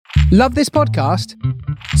Love this podcast?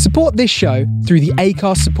 Support this show through the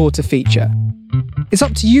Acast supporter feature. It's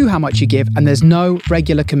up to you how much you give, and there's no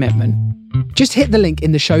regular commitment. Just hit the link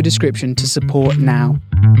in the show description to support now.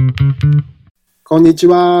 こんにち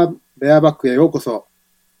は。ベアバックへようこそ。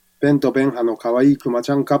ベンとベンハの可愛いクマ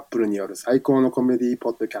ちゃんカップルによる最高のコメディ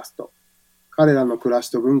ポッドキャスト。彼らの暮らし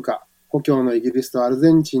と文化、故郷のイギリスとアルゼ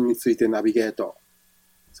ンチンについてナビゲート。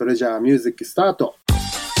それじゃあミュージックスタート。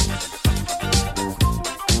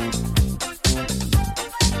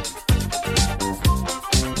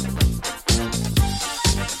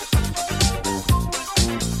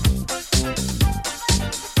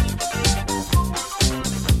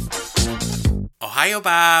Ohio,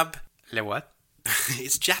 Bab. Le what?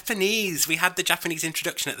 It's Japanese. We had the Japanese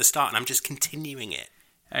introduction at the start, and I'm just continuing it.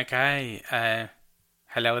 Okay.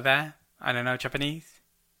 Hello there. I don't know Japanese.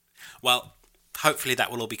 Well, hopefully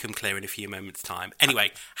that will all become clear in a few moments' time.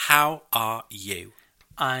 Anyway, how are you?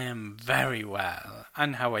 I am very well.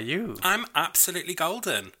 And how are you? I'm absolutely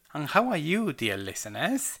golden. And how are you, dear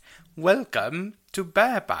listeners? Welcome to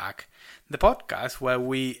Bareback, the podcast where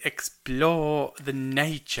we explore the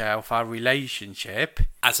nature of our relationship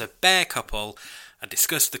as a bear couple and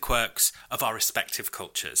discuss the quirks of our respective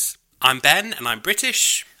cultures. I'm Ben, and I'm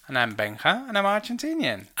British. And I'm Benja, and I'm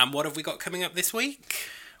Argentinian. And what have we got coming up this week?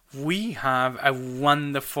 We have a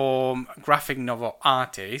wonderful graphic novel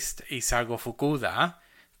artist, Isago Fukuda,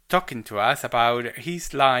 talking to us about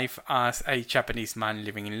his life as a Japanese man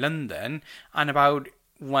living in London and about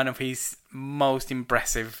one of his most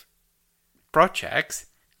impressive projects,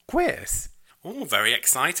 Quiz. Oh, very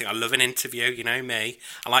exciting. I love an interview, you know me.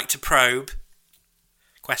 I like to probe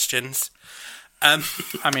questions. I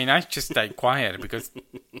mean, I just stayed quiet because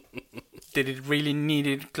did it really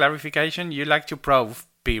need clarification? You like to probe,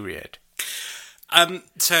 period.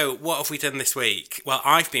 So, what have we done this week? Well,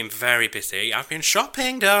 I've been very busy. I've been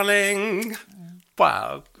shopping, darling.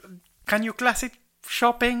 Well, can you class it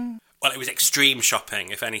shopping? Well, it was extreme shopping,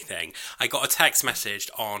 if anything. I got a text message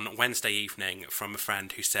on Wednesday evening from a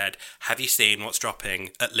friend who said, have you seen what's dropping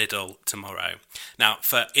at Lidl tomorrow? Now,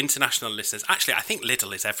 for international listeners, actually, I think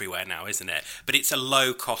Lidl is everywhere now, isn't it? But it's a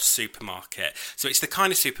low-cost supermarket. So it's the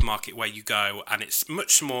kind of supermarket where you go and it's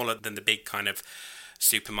much smaller than the big kind of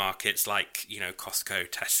supermarkets like, you know, Costco,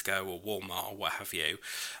 Tesco or Walmart or what have you.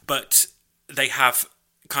 But they have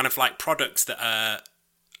kind of like products that are...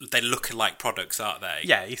 They look like products, aren't they?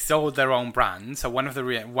 Yeah, it's all their own brand. So one of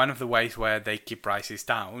the ways where they keep prices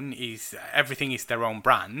down is everything is their own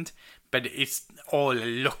brand, but it's all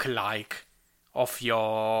look-alike of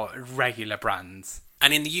your regular brands.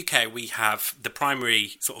 And in the UK, we have the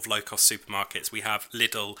primary sort of low-cost supermarkets. We have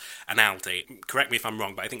Lidl and Aldi. Correct me if I'm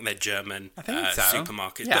wrong, but I think they're German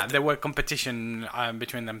supermarkets. Yeah, there were competition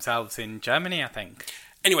between themselves in Germany, I think.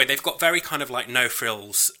 Anyway, they've got very kind of like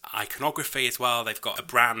no-frills iconography as well. They've got a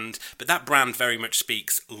brand, but that brand very much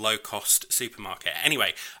speaks low-cost supermarket.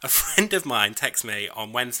 Anyway, a friend of mine texted me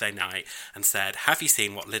on Wednesday night and said, have you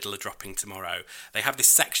seen what Lidl are dropping tomorrow? They have this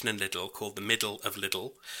section in Lidl called the Middle of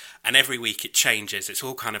Lidl, and every week it changes. It's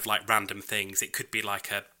all kind of like random things. It could be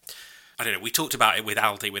like a... I don't know, we talked about it with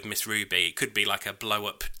Aldi, with Miss Ruby. It could be like a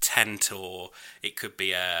blow-up tent, or it could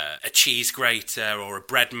be a cheese grater or a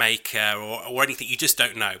bread maker or anything. You just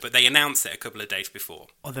don't know. But they announce it a couple of days before.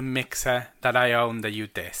 Or the mixer that I own that you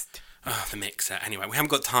dissed. Oh, the mixer. Anyway, we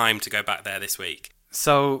haven't got time to go back there this week.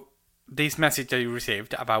 So, this message that you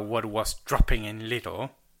received about what was dropping in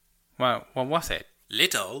Lidl, well, what was it?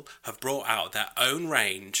 Lidl have brought out their own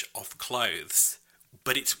range of clothes,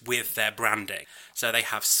 but it's with their branding. So they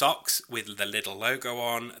have socks with the Lidl logo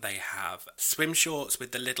on. They have swim shorts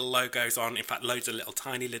with the Lidl logos on. In fact, loads of little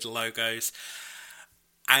tiny Lidl logos.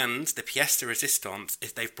 And the pièce de résistance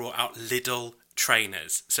is they've brought out Lidl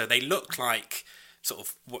trainers. So they look like sort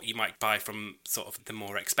of what you might buy from sort of the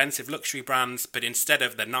more expensive luxury brands. But instead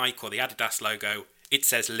of the Nike or the Adidas logo, it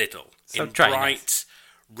says Lidl. So in trainers. Bright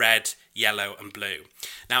red, yellow and blue.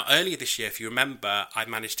 Now, earlier this year, if you remember, I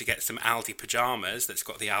managed to get some Aldi pyjamas that's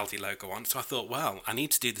got the Aldi logo on. So I thought, well, I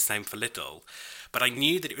need to do the same for Lidl. But I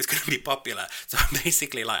knew that it was going to be popular. So I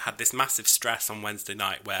basically had this massive stress on Wednesday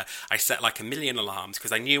night where I set like a million alarms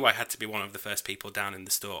because I knew I had to be one of the first people down in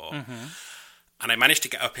the store. Mm-hmm. And I managed to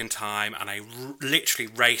get up in time and I literally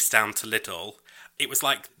raced down to Lidl. It was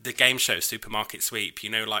like the game show Supermarket Sweep, you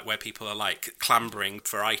know, like where people are like clambering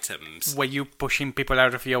for items. Were you pushing people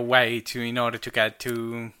out of your way in order to get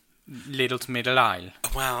to Lidl's middle aisle?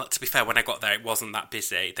 Well, to be fair, when I got there, it wasn't that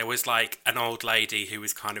busy. There was like an old lady who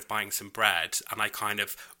was kind of buying some bread and I kind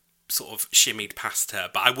of sort of shimmied past her,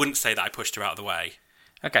 but I wouldn't say that I pushed her out of the way.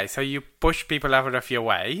 Okay, so you push people out of your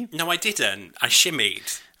way. No, I didn't. I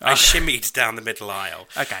shimmied. I shimmied down the middle aisle.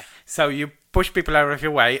 Okay, so you push people out of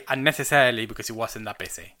your way unnecessarily because it wasn't that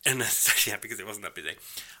busy. Yeah, because it wasn't that busy.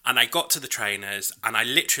 And I got to the trainers and I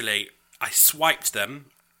swiped them.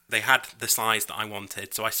 They had the size that I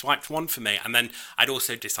wanted. So I swiped one for me. And then I'd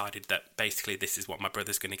also decided that basically this is what my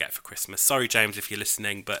brother's going to get for Christmas. Sorry, James, if you're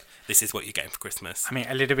listening, but this is what you're getting for Christmas. I mean,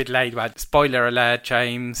 a little bit late, but spoiler alert,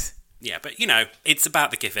 James. Yeah, but, it's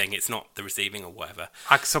about the giving. It's not the receiving or whatever.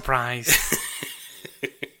 Act surprise.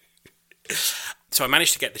 So I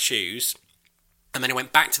managed to get the shoes. And then I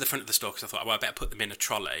went back to the front of the store because I thought, well, I better put them in a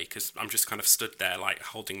trolley because I'm just kind of stood there like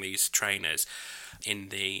holding these trainers in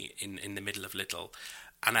the middle of Lidl.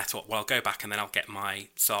 And I thought, well, I'll go back and then I'll get my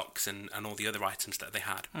socks and all the other items that they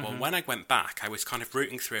had. Mm-hmm. Well, when I went back, I was kind of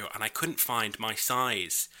rooting through and I couldn't find my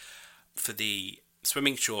size for the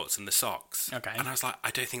swimming shorts and the socks. Okay. And I was like,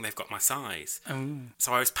 I don't think they've got my size. Oh.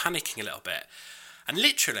 So I was panicking a little bit. And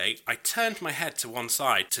literally, I turned my head to one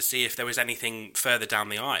side to see if there was anything further down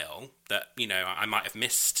the aisle that, I might have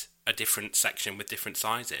missed a different section with different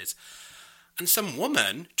sizes. And some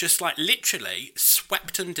woman just literally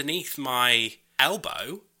swept underneath my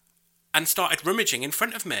elbow and started rummaging in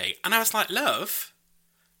front of me. And I was like, love,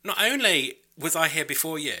 not only was I here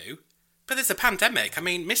before you, but there's a pandemic. I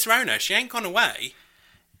mean, Miss Rona, she ain't gone away.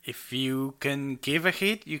 If you can give a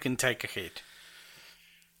hit, you can take a hit.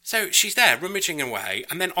 So she's there rummaging away,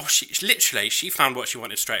 and then she found what she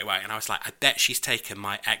wanted straight away. And I was like, I bet she's taken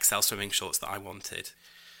my XL swimming shorts that I wanted.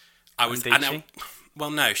 Well,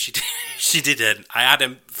 no, she didn't. I had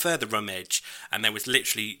a further rummage, and there was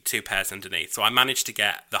literally 2 pairs underneath. So I managed to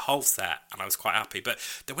get the whole set, and I was quite happy. But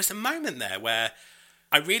there was a moment there where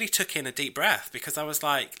I really took in a deep breath because I was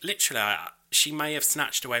like, literally, she may have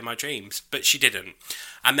snatched away my dreams, but she didn't.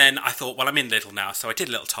 And then I thought, well, I'm in Lidl now, so I did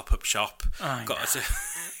a little top-up shop. Got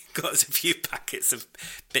us a few packets of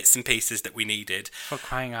bits and pieces that we needed. For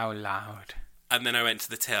crying out loud. And then I went to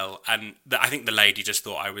the till, and I think the lady just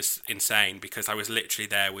thought I was insane because I was literally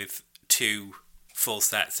there with 2 full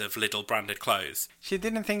sets of Lidl branded clothes. She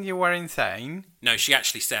didn't think you were insane? No, she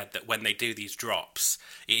actually said that when they do these drops,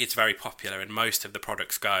 it is very popular and most of the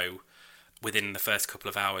products go within the first couple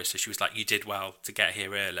of hours. So she was like, you did well to get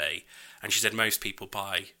here early. And she said most people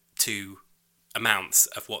buy 2 amounts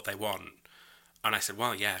of what they want. And I said,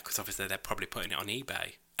 well, yeah, because obviously they're probably putting it on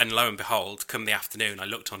eBay. And lo and behold, come the afternoon, I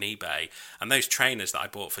looked on eBay, and those trainers that I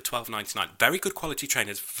bought for $12.99, very good quality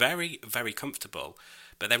trainers, very, very comfortable,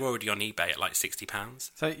 but they're already on eBay at like £60.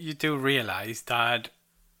 So you do realise that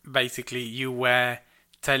basically you were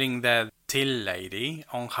telling the till lady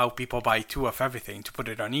on how people buy 2 of everything to put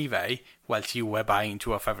it on eBay, whilst you were buying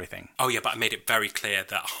 2 of everything. Oh yeah, but I made it very clear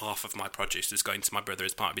that half of my produce is going to my brother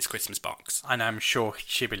as part of his Christmas box. And I'm sure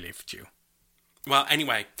she believed you. Well,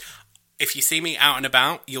 anyway, if you see me out and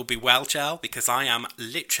about, you'll be well, Jel, because I am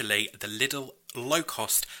literally the little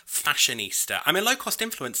low-cost fashionista. I'm a low-cost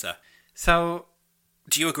influencer. So...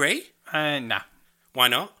 Do you agree? Nah. Why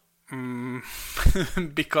not?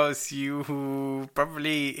 Because you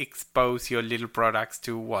probably expose your little products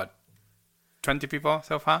to, 20 people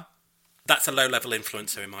so far? That's a low-level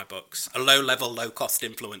influencer in my books. A low-level, low-cost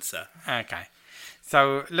influencer. Okay.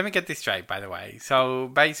 So, let me get this straight, by the way. So,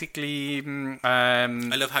 basically... I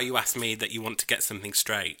love how you asked me that you want to get something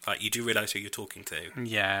straight. Like, you do realise who you're talking to.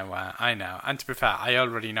 Yeah, well, I know. And to be fair, I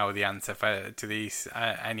already know the answer to this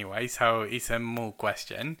anyway, so it's a more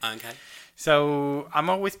question. Okay. So, I'm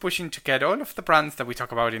always pushing to get all of the brands that we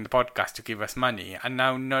talk about in the podcast to give us money. And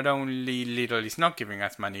now, not only Lidl is not giving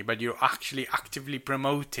us money, but you're actually actively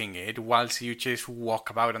promoting it whilst you just walk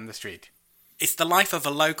about on the street. It's the life of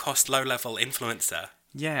a low-cost, low-level influencer.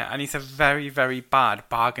 Yeah, and it's a very, very bad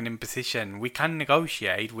bargaining position. We can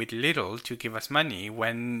negotiate with Lidl to give us money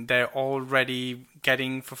when they're already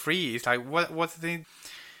getting for free. It's like, what's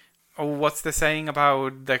the saying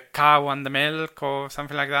about the cow and the milk or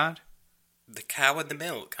something like that? The cow and the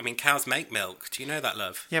milk. I mean, cows make milk. Do you know that,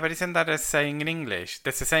 love? Yeah, but isn't that a saying in English?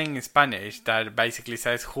 There's a saying in Spanish that basically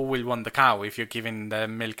says, who will want the cow if you're giving the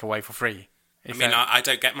milk away for free? I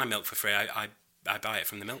don't get my milk for free. I buy it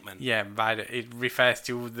from the milkman. Yeah, but it refers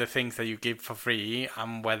to the things that you give for free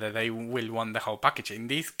and whether they will want the whole package. In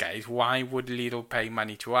this case, why would Lidl pay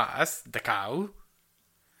money to us, the cow,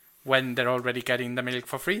 when they're already getting the milk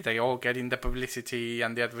for free? They're all getting the publicity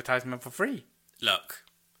and the advertisement for free. Look,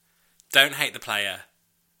 don't hate the player.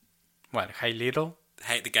 Well, hey Lidl.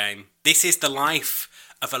 Hate the game. This is the life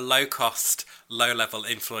of a low-cost, low-level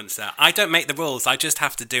influencer. I don't make the rules. I just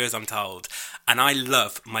have to do as I'm told. And I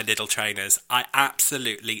love my little trainers. I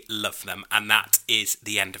absolutely love them. And that is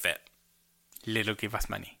the end of it. Lidl, give us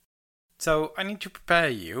money. So I need to prepare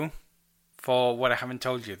you for what I haven't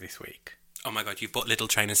told you this week. Oh my god, you've bought little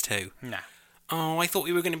trainers too? No. Oh, I thought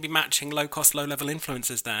we were going to be matching low-cost, low-level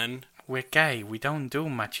influencers then. We're gay. We don't do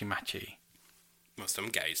matchy-matchy. Well, some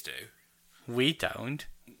gays do. We don't.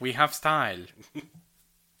 We have style.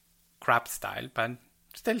 Crap style, but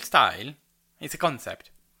still style. It's a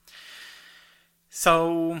concept.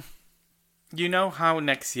 So, you know how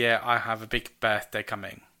next year I have a big birthday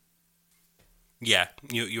coming? Yeah,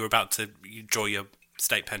 you're about to draw your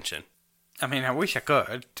state pension. I mean, I wish I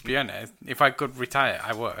could, to be honest. If I could retire,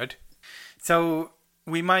 I would. So,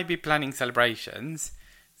 we might be planning celebrations.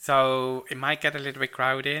 So, it might get a little bit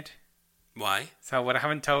crowded. Why? So, what I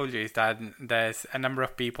haven't told you is that there's a number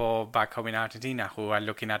of people back home in Argentina who are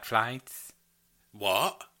looking at flights.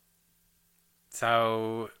 What?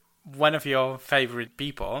 So, one of your favourite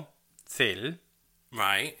people, Sil,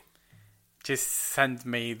 Right. just sent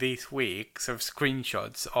me this week sort of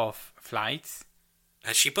screenshots of flights.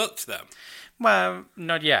 Has she booked them? Well,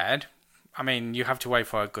 not yet. I mean, you have to wait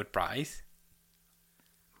for a good price.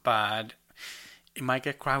 But it might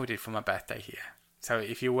get crowded for my birthday here. So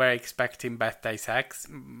if you were expecting birthday sex,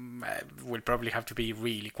 we'll probably have to be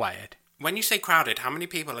really quiet. When you say crowded, how many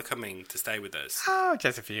people are coming to stay with us? Oh,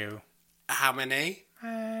 just a few. How many?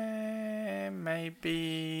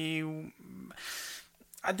 Maybe...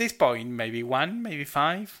 At this point, maybe 1, maybe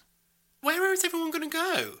 5. Where is everyone going to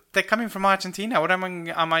go? They're coming from Argentina. What am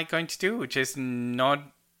I going to do? Just not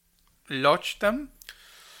lodge them?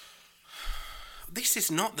 This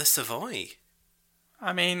is not the Savoy.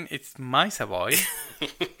 I mean, it's my Savoy.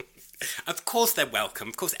 Of course they're welcome.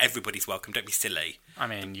 Of course everybody's welcome. Don't be silly. I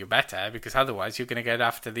mean, you better, because otherwise you're going to get,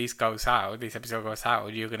 after this episode goes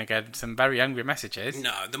out, you're going to get some very angry messages.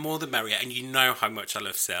 No, the more the merrier, and you know how much I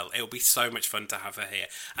love Sil. It'll be so much fun to have her here.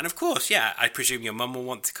 And of course, yeah, I presume your mum will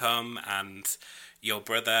want to come, and your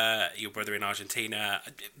brother in Argentina.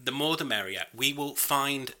 The more the merrier. We will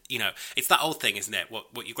find, it's that old thing, isn't it?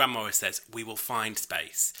 What your grandma always says, we will find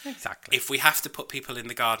space. Exactly. If we have to put people in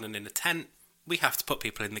the garden and in a tent, we have to put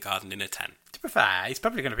people in the garden in a tent. To be fair, it's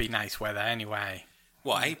probably going to be nice weather anyway.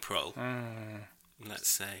 What, April?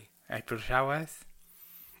 Let's see. April showers?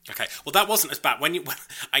 Okay, well that wasn't as bad. When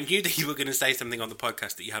I knew that you were going to say something on the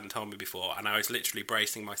podcast that you hadn't told me before, and I was literally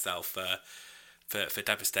bracing myself for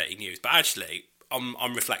devastating news. But actually,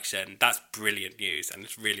 on reflection, that's brilliant news, and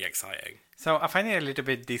it's really exciting. So I find it a little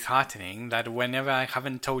bit disheartening that whenever I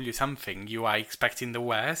haven't told you something, you are expecting the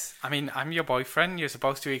worst. I mean, I'm your boyfriend. You're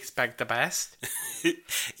supposed to expect the best.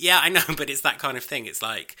 Yeah, I know, but it's that kind of thing. It's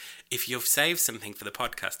like, if you've saved something for the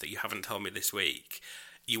podcast that you haven't told me this week,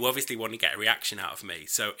 you obviously want to get a reaction out of me.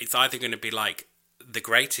 So it's either going to be like the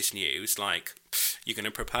greatest news, like you're going to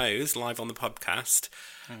propose live on the podcast,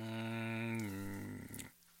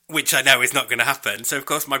 which I know is not going to happen. So of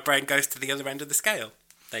course my brain goes to the other end of the scale.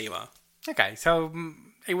 There you are. Okay, so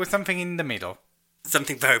it was something in the middle.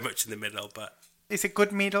 Something very much in the middle, but... Is it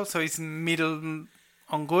good middle? So it's middle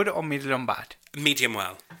on good or middle on bad? Medium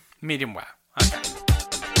well. Medium well. Okay.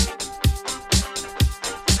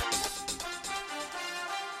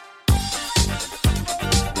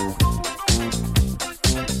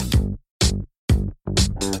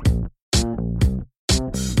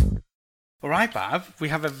 Alright, Bab, we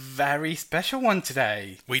have a very special one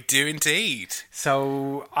today. We do indeed.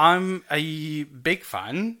 So, I'm a big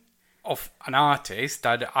fan of an artist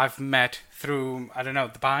that I've met through, I don't know,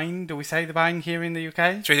 the Vine. Do we say the Vine here in the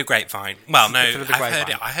UK? Through the grapevine. Well, no, Through the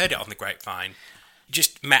grapevine. I heard it on the grapevine.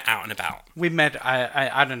 Just met out and about. We met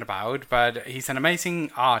out and about, but he's an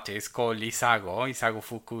amazing artist called Isago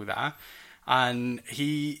Fukuda. And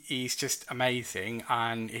he is just amazing,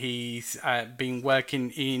 and he's been working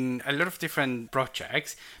in a lot of different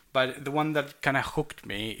projects, but the one that kind of hooked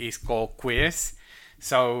me is called Quiz.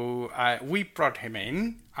 So we brought him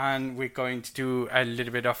in, and we're going to do a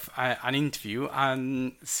little bit of an interview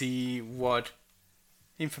and see what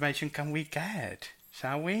information can we get,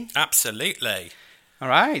 shall we? Absolutely. All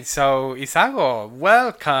right, so Isago,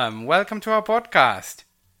 welcome to our podcast.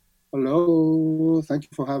 Hello, thank you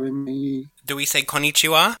for having me. Do we say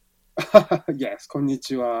konnichiwa? Yes, こんに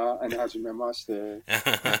ちは。はじめまして。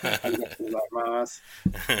ありがとうございます。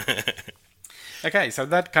Okay, so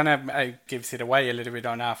that kind of gives it away a little bit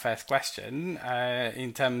on our first question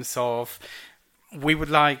in terms of we would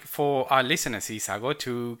like for our listeners, Isago,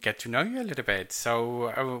 to get to know you a little bit.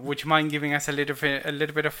 So would you mind giving us a little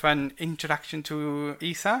bit of an introduction to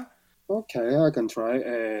Isa? Okay, I can try.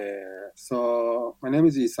 So, my name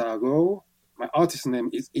is Isago. My artist name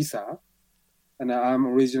is Isa, and I'm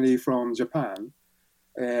originally from Japan.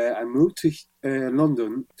 I moved to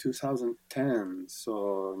London 2010,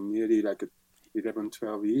 so nearly like 11,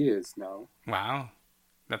 12 years now. Wow,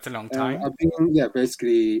 that's a long time. I've been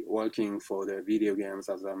basically working for the video games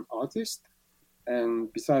as an artist,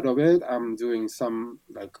 and beside of it, I'm doing some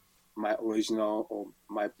like my original or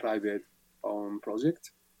my private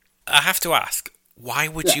project. I have to ask, why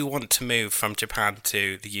would you want to move from Japan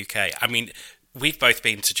to the UK? I mean, we've both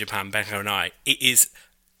been to Japan, Benko and I. It is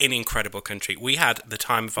an incredible country. We had the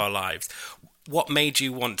time of our lives. What made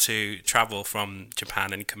you want to travel from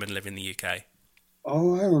Japan and come and live in the UK?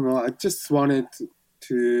 Oh, I don't know. I just wanted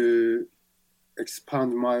to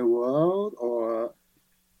expand my world.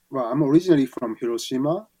 I'm originally from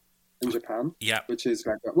Hiroshima in Japan, which is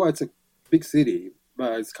like, it's a big city,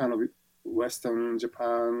 but it's kind of Western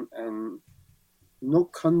Japan and no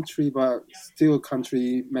country, but still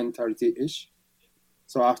country mentality-ish.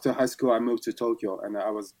 So after high school, I moved to Tokyo, and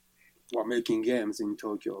I was making games in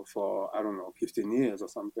Tokyo for, 15 years or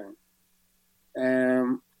something.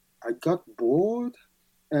 And I got bored,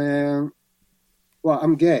 and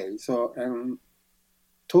I'm gay, and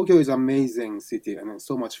Tokyo is an amazing city, and it's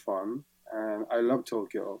so much fun, and I love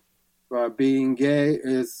Tokyo. But being gay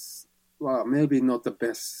is, maybe not the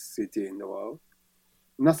best city in the world.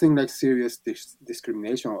 Nothing like serious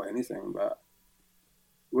discrimination or anything, but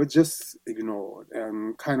we're just ignored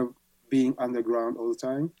and kind of being underground all the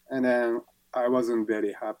time. And then I wasn't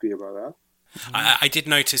very happy about that. I did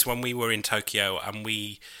notice when we were in Tokyo, and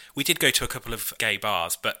we did go to a couple of gay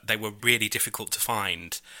bars, but they were really difficult to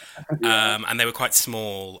find. And they were quite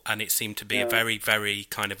small, and it seemed to be a very, very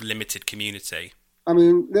kind of limited community. I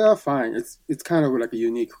mean, they are fine. It's kind of like a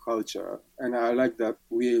unique culture, and I like that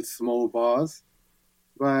weird small bars.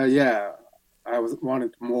 But I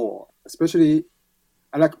wanted more. Especially,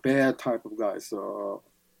 I like bear type of guys. So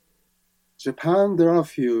Japan, there are a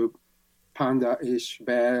few panda-ish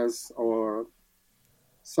bears or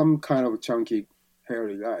some kind of chunky,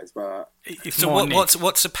 hairy guys. But so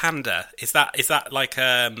what's a panda? Is that like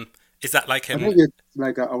I think it's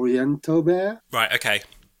like an Oriental bear. Right. Okay.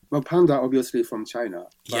 Well, panda obviously from China.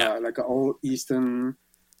 But like an all Eastern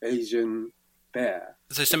Asian bear.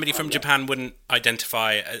 So somebody from Japan wouldn't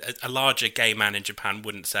identify, a larger gay man in Japan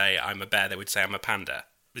wouldn't say, I'm a bear, they would say, I'm a panda.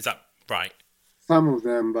 Is that right? Some of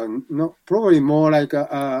them, but not, probably more like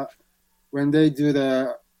when they do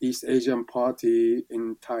the East Asian party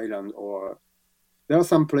in Thailand, or there are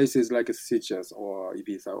some places like Seychelles or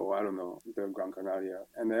Ibiza or I don't know, the Gran Canaria,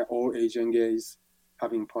 and they're all Asian gays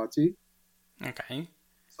having party. Okay.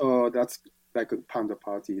 So that's like a panda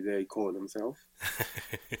party, they call themselves.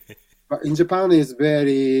 But in Japan, it's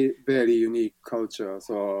very, very unique culture,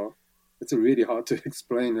 so it's really hard to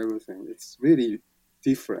explain everything. It's really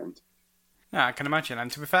different. Yeah, I can imagine.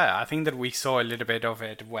 And to be fair, I think that we saw a little bit of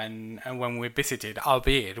it when we visited,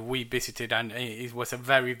 albeit we visited and it was a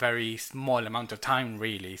very, very small amount of time,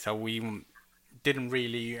 really. So we didn't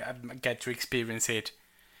really get to experience it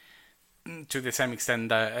to the same extent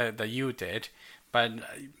that you did. But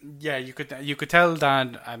you could tell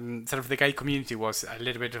that sort of the gay community was a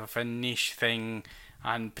little bit of a niche thing,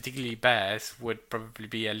 and particularly bears would probably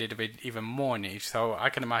be a little bit even more niche. So I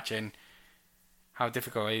can imagine how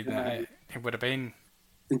difficult it would have been.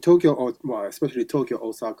 In Tokyo, especially Tokyo,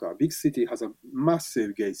 Osaka, big city has a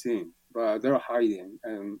massive gay scene, but they're hiding,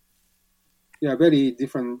 and very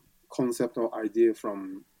different concept or idea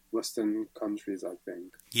from Western countries, I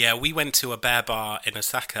think. Yeah, we went to a bear bar in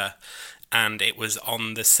Osaka, and it was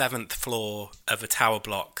on the 7th floor of a tower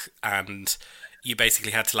block, and you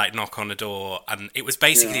basically had to like knock on a door, and it was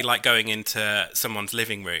basically like going into someone's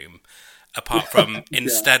living room, apart from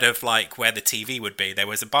instead of like where the TV would be, there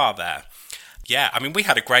was a bar there. Yeah, I mean, we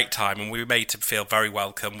had a great time, and we were made to feel very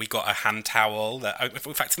welcome. We got a hand towel.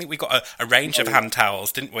 In fact, I think we got a range of hand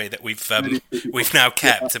towels, didn't we, that we've now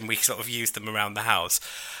kept, and we sort of used them around the house.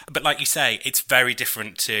 But like you say, it's very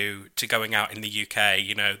different to going out in the UK,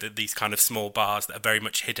 you know, these kind of small bars that are very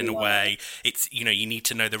much hidden away. It's, you know, you need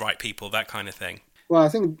to know the right people, that kind of thing. Well, I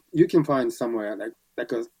think you can find somewhere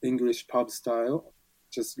like a English pub style,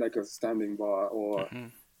 just like a standing bar or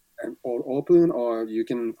open, or you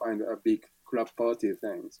can find a big club party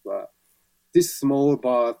things, but this small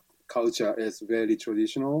bar culture is very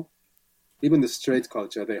traditional. Even the straight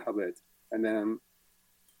culture, they have it. And then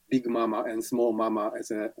big mama and small mama,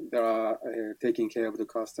 they are taking care of the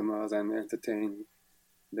customers and entertain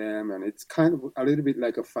them. And it's kind of a little bit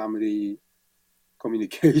like a family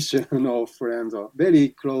communication or friends, or very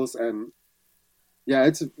close. And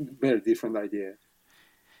it's a very different idea.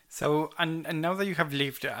 So, and now that you have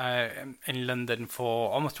lived in London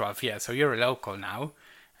for almost 12 years, so you're a local now.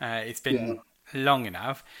 It's been long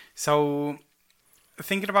enough. So,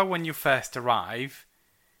 thinking about when you first arrived,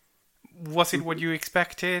 Was it what you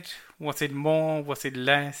expected? Was it more? Was it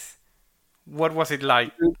less? What was it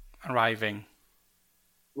like arriving?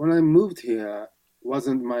 When I moved here,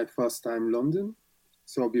 wasn't my first time in London.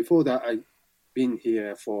 So before that, I'd been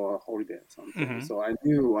here for a holiday or something. So I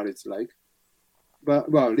knew what it's like.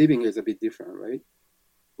 But, well, living is a bit different, right?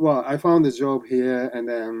 Well, I found a job here and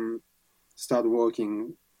then started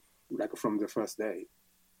working like from the first day.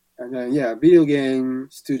 And then, yeah, video game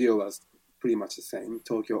studio was pretty much the same,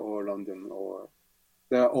 Tokyo or London, or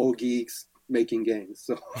they're all geeks making games.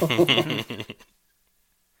 So,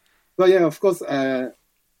 but yeah, of course, yeah,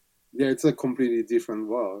 it's a completely different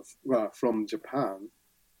world. Well, from Japan.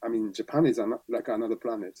 I mean, Japan is like another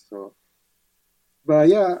planet. So, but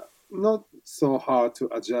yeah, not so hard to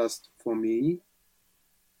adjust for me.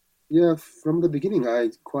 Yeah, from the beginning, I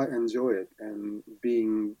quite enjoy it, and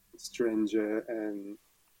being stranger and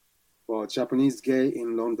well, Japanese gay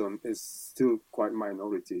in London is still quite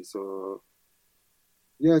minority. So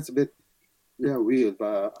yeah, it's a bit weird,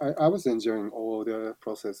 but I was enjoying all the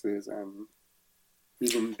processes, and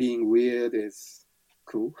even being weird is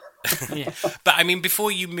cool. Yeah. But I mean,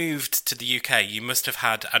 before you moved to the UK, you must have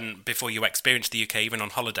had, and before you experienced the UK, even on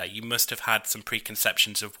holiday, you must have had some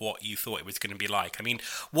preconceptions of what you thought it was going to be like. I mean,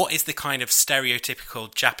 what is the kind of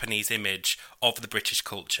stereotypical Japanese image of the British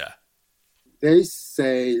culture? They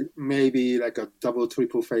say maybe like a double,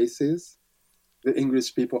 triple faces the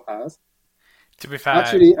English people has. To be fair,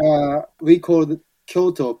 Actually, we call the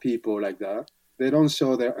Kyoto people like that. They don't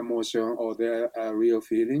show their emotion or their real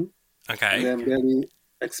feeling. Okay. And then very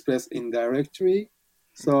express indirectly.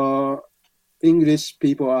 So English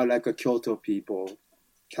people are like a Kyoto people.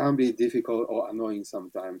 Can be difficult or annoying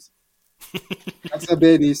sometimes. That's a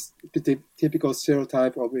very typical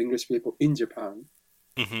stereotype of English people in Japan.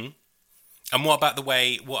 Mm-hmm. And what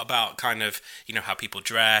about kind of, you know, how people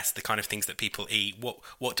dress, the kind of things that people eat?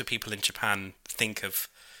 What do people in Japan think of,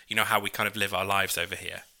 you know, how we kind of live our lives over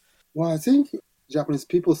here? Well, I think Japanese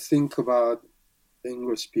people think about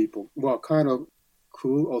English people, well, kind of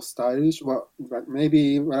cool or stylish. Well, like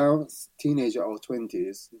maybe when I was teenager or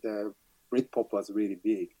 20s, the Britpop was really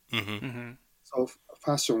big. Mm-hmm. Mm-hmm. So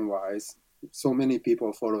fashion-wise, so many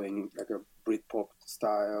people following like a Britpop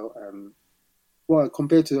style, and well,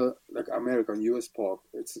 compared to like American US pop,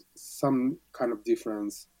 it's some kind of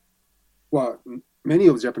difference. Well, many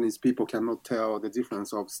of Japanese people cannot tell the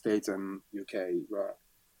difference of States and UK, but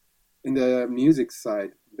in the music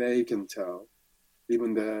side, they can tell.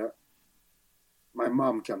 Even my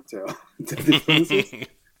mom can tell the differences.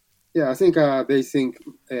 Yeah, I think they think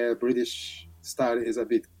British style is a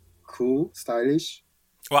bit cool, stylish.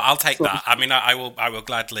 Well, I'll take that. I mean, I will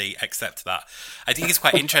gladly accept that. I think it's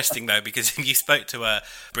quite interesting though, because if you spoke to a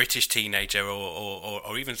British teenager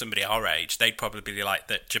or even somebody our age, they'd probably be like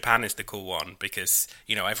that Japan is the cool one because,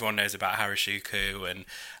 you know, everyone knows about Harajuku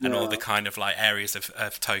and all the kind of like areas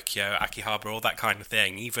of Tokyo, Akihabara, all that kind of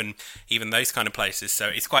thing, even those kind of places. So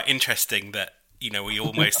it's quite interesting that, you know, we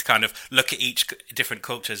almost kind of look at each different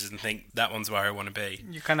cultures and think that one's where I want to be.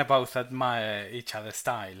 You kind of both admire each other's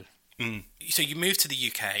style. Mm. So you moved to the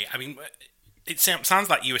UK. I mean, it sounds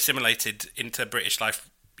like you assimilated into British life,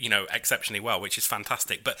 you know, exceptionally well, which is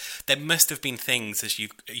fantastic. But there must have been things as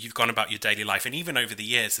you've gone about your daily life, and even over the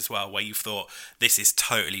years as well, where you've thought this is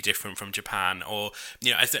totally different from Japan, or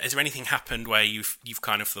you know, has there anything happened where you've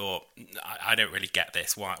kind of thought, I don't really get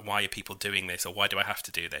this. Why are people doing this, or why do I have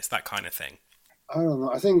to do this? That kind of thing. I don't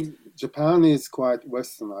know. I think Japan is quite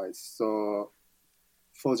westernized, so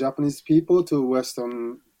for Japanese people to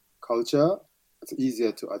Western culture, it's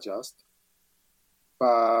easier to adjust.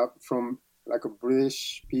 But from like a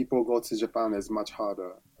British people go to Japan is much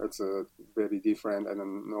harder. It's very different and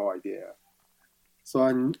no idea. So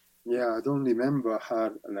I don't remember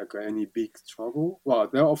had like any big trouble. Well,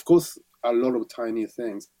 there are of course a lot of tiny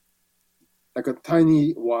things, like a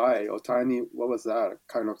tiny why or tiny what was that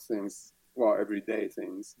kind of things. Well, everyday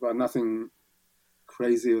things, but nothing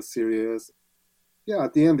crazy or serious. Yeah,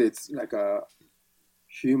 at the end it's like a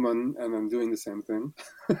human and I'm doing the same thing.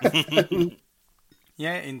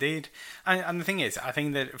 Yeah, indeed. And the thing is, I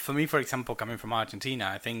think that for me, for example, coming from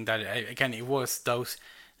Argentina, I think that, again, it was those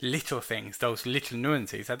little things, those little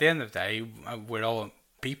nuances. At the end of the day, we're all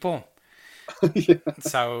people. Yeah.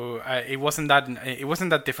 So it wasn't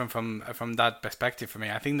that different from that perspective for me.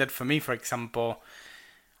 I think that for me, for example,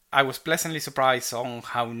 I was pleasantly surprised on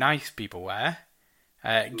how nice people were.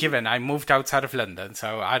 Given I moved outside of London,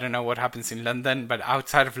 so I don't know what happens in London, but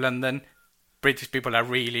outside of London, British people are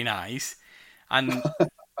really nice. And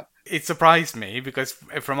It surprised me because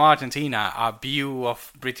from Argentina, our view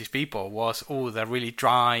of British people was, oh, they're really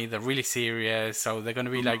dry, they're really serious, so they're going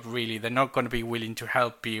to be like really, they're not going to be willing to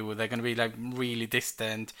help you, they're going to be like really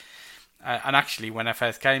distant. And actually, when I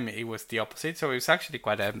first came, it was the opposite, so it was actually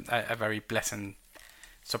quite a very pleasant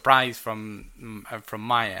surprise from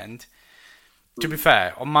my end. To be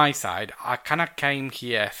fair, on my side, I kind of came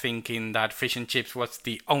here thinking that fish and chips was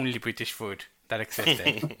the only British food that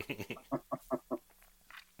existed.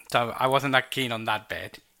 So I wasn't that keen on that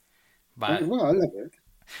bit. But Well, I love it.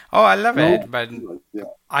 oh, I love it, but Yeah.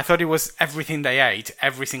 I thought it was everything they ate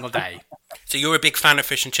every single day. So you're a big fan of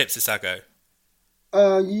fish and chips, Isago?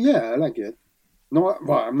 Yeah, I like it. No,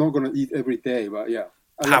 well, I'm not gonna eat every day, but yeah.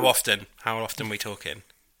 I How like often? How often are we talking?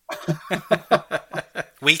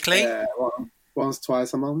 Weekly? it. Once,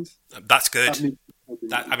 twice a month. That's good.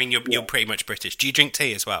 I mean, You're pretty much British. Do you drink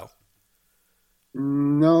tea as well?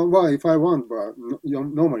 no, well, if I want, but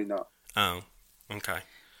normally not. Oh, okay.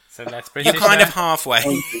 So let's British You're kind there. of halfway.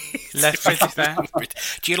 Let's British there.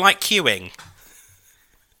 Do you like queuing?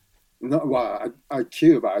 No, well, I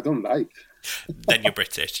queue, but I don't like. Then you're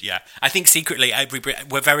British, yeah. I think secretly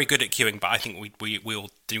we're very good at queuing, but I think we all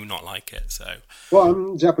do not like it. So Well,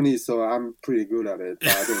 I'm Japanese, so I'm pretty good at it, but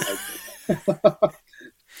I don't like it.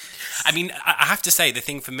 I mean, I have to say, the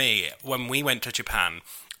thing for me, when we went to Japan,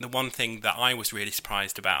 the one thing that I was really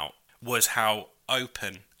surprised about was how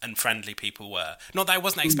open and friendly people were. Not that I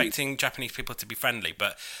wasn't expecting Japanese people to be friendly,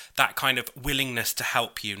 but that kind of willingness to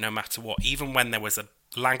help you no matter what, even when there was a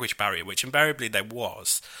language barrier, which invariably there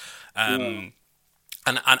was. And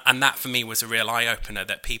that for me was a real eye-opener,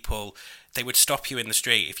 that people, they would stop you in the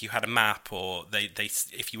street if you had a map, or they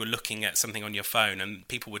if you were looking at something on your phone, and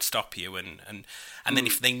people would stop you, and then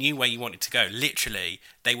if they knew where you wanted to go, literally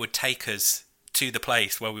they would take us to the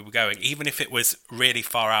place where we were going, even if it was really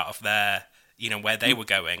far out of their, where they were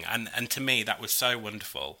going, and to me that was so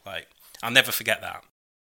wonderful. Like, I'll never forget that.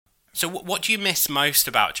 So what do you miss most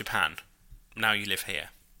about Japan now you live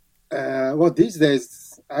here? Well, these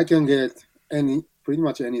days I can get pretty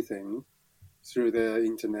much anything through the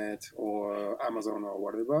internet or Amazon or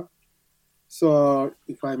whatever. So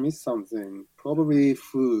if I miss something, probably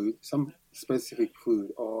food, some specific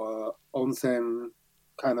food, or onsen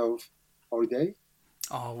kind of holiday.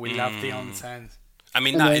 Oh, we love the onsen. I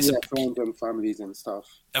mean, And that then, is friends and families and stuff.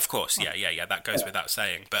 Of course, yeah, that goes without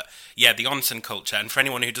saying. But yeah, the onsen culture, and for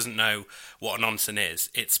anyone who doesn't know what an onsen is,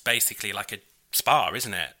 it's basically like a spa,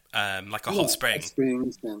 isn't it? Like a hot spring. Hot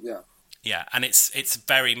springs, and Yeah, and it's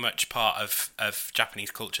very much part of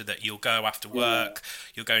Japanese culture that you'll go after work,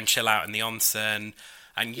 you'll go and chill out in the onsen,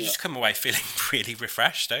 and you just come away feeling really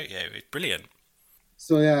refreshed, don't you? It's brilliant.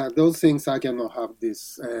 So yeah, those things I cannot have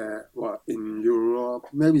this. In Europe,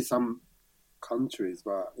 maybe some countries,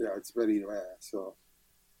 but yeah, it's very rare. So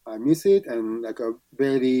I miss it, and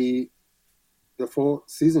the 4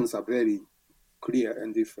 seasons are very clear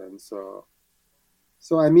and different. So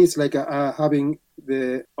I miss having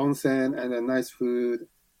the onsen and a nice food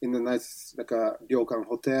in a nice a ryokan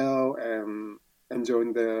hotel and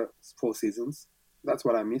enjoying the 4 seasons. That's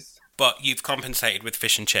what I miss. But you've compensated with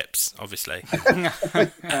fish and chips, obviously.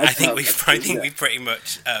 I think we've pretty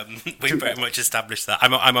much established that.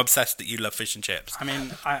 I'm obsessed that you love fish and chips. I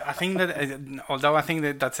mean, I think that although I think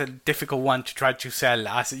that that's a difficult one to try to sell,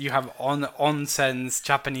 as you have onsens,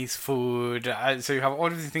 Japanese food, so you have all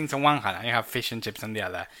of these things on one hand, and you have fish and chips on the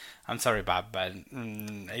other. I'm sorry, Bob, but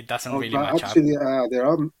it doesn't really match actually, there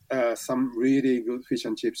are some really good fish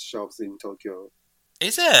and chips shops in Tokyo.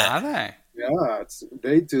 Is it? up. Are they? Yeah,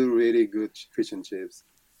 they do really good fish and chips.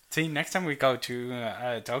 See, next time we go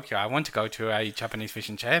to Tokyo, I want to go to a Japanese fish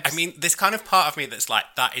and chips. I mean, there's kind of part of me that's like,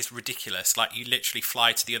 that is ridiculous. Like, you literally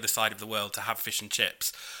fly to the other side of the world to have fish and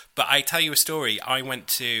chips. But I tell you a story. I went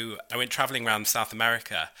traveling around South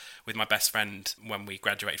America with my best friend when we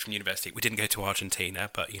graduated from university. We didn't go to Argentina,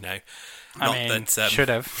 but should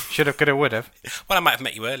have, could have, would have. Well, I might have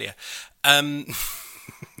met you earlier.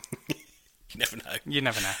 You never know. You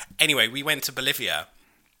never know. Anyway, we went to Bolivia,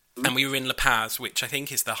 and we were in La Paz, which I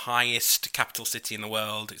think is the highest capital city in the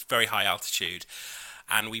world. It's very high altitude.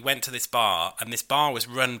 And we went to this bar, and this bar was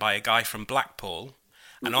run by a guy from Blackpool,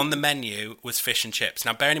 and on the menu was fish and chips.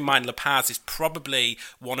 Now, bearing in mind, La Paz is probably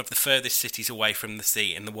one of the furthest cities away from the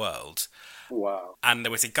sea in the world. Wow. And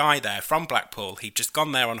there was a guy there from Blackpool. He'd just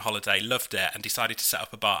gone there on holiday, loved it, and decided to set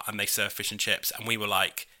up a bar, and they served fish and chips. And we were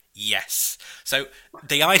like, yes. So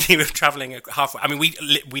the idea of travelling halfway, I mean,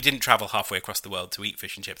 we didn't travel halfway across the world to eat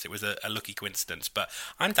fish and chips. It was a lucky coincidence, but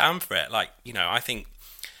I'm down for it. Like, I think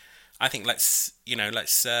let's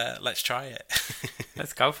try it.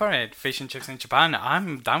 Let's go for it. Fish and chips in Japan.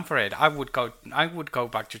 I'm down for it. I would go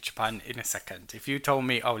back to Japan in a second. If you told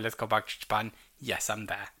me, oh, let's go back to Japan, yes, I'm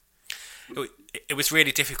there. It was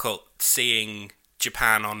really difficult seeing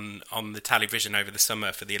Japan on the television over the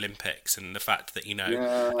summer for the Olympics, and the fact that,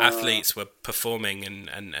 athletes were performing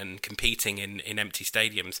and competing in empty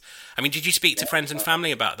stadiums. I mean, did you speak to friends and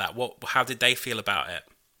family about that? How did they feel about it?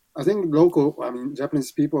 I think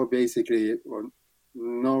Japanese people basically were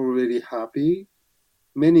not really happy.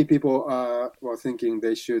 Many people were thinking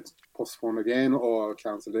they should postpone again or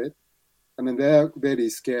cancel it. And then they're very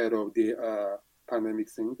scared of the pandemic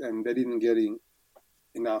thing, and they didn't get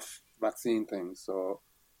enough vaccine things. So,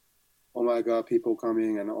 oh my God, people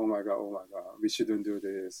coming, and oh my God, we shouldn't do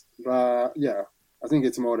this. But yeah, I think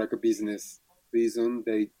it's more like a business reason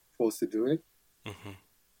they forced to do it. Mm-hmm.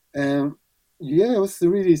 And yeah, it was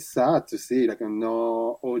really sad to see like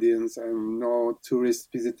no audience and no tourists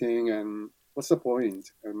visiting, and what's the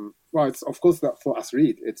point? And well, it's of course that for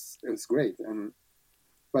athlete, it's great,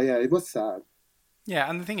 but yeah, it was sad. Yeah,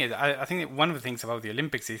 and the thing is, I think that one of the things about the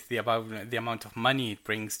Olympics is about the amount of money it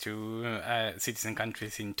brings to cities and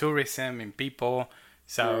countries in tourism, in people.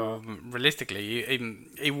 So realistically,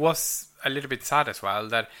 it was a little bit sad as well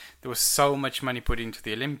that there was so much money put into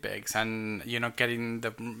the Olympics, and you're not getting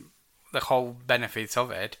the whole benefits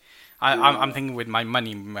of it. I'm thinking with my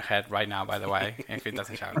money in my head right now, by the way, if it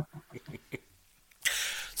doesn't shout.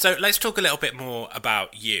 So let's talk a little bit more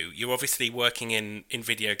about you. You're obviously working in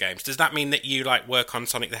video games. Does that mean that you work on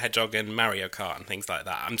Sonic the Hedgehog and Mario Kart and things like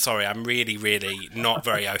that? I'm sorry, I'm really, really not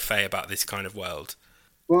very au fait about this kind of world.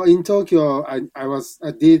 Well, in Tokyo,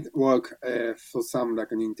 I did work for some like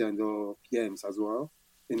Nintendo games as well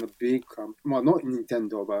in a big well, not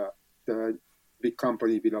Nintendo, but the big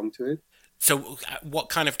company belonged to it. So what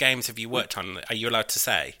kind of games have you worked on? Are you allowed to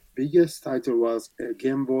say? Biggest title was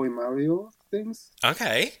Game Boy Mario things.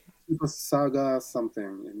 Okay. It was Saga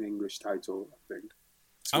something in English title, I think.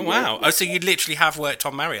 Oh, wow. Oh, so you literally have worked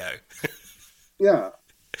on Mario? Yeah,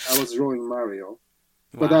 I was drawing Mario.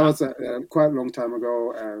 Wow. But that was quite a long time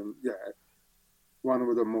ago, and yeah, one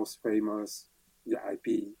of the most famous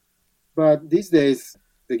IP. But these days,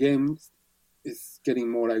 the game is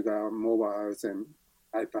getting more like mobiles and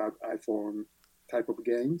iPad, iPhone type of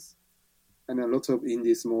games. And a lot of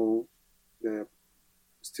indie small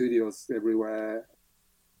studios everywhere.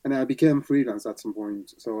 And I became freelance at some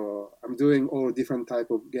point. So I'm doing all different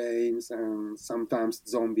type of games, and sometimes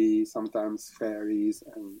zombies, sometimes fairies.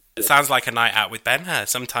 And it sounds like a night out with Ben-Hur.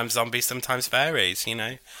 Sometimes zombies, sometimes fairies,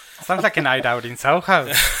 Sounds like a night out in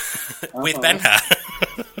Soho. With Ben-Hur.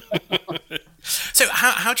 So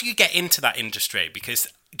how do you get into that industry?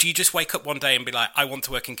 Because do you just wake up one day and be like, I want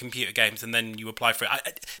to work in computer games, and then you apply for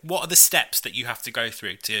it? What are the steps that you have to go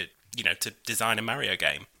through to design a Mario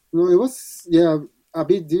game? No, it was, a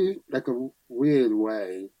bit like a weird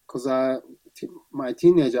way. Because my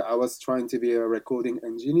teenager, I was trying to be a recording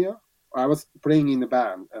engineer. I was playing in the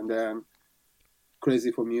band, and then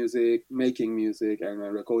crazy for music, making music and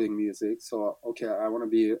recording music. So, okay, I want to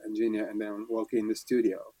be an engineer and then work in the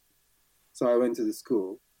studio. So I went to the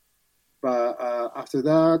school. But after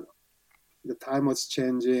that, the time was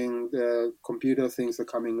changing, the computer things are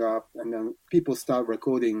coming up, and then people start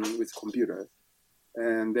recording with computers.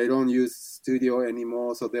 And they don't use studio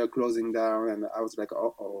anymore, so they're closing down, and I was like,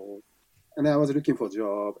 uh-oh. And I was looking for a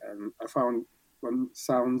job, and I found one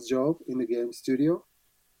sound job in the game studio.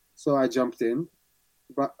 So I jumped in.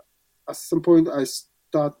 But at some point, I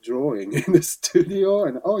start drawing in the studio,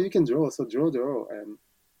 and you can draw, so draw. And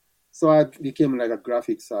so I became like a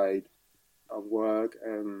graphic side of work,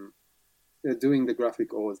 and doing the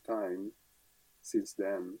graphic all the time since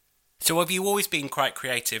then. So have you always been quite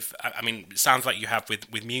creative? I mean, it sounds like you have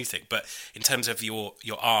with music, but in terms of your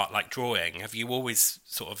art, like drawing, have you always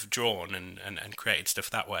sort of drawn and created stuff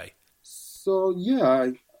that way? So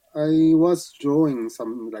yeah, I was drawing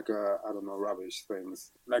some like rubbish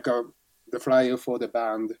things, like the flyer for the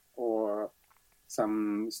band or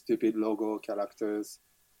some stupid logo characters.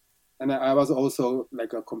 And I was also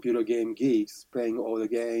like a computer game geeks, playing all the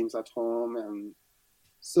games at home. And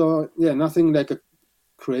so, yeah, nothing like a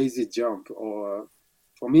crazy jump. Or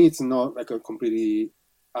for me, it's not like a completely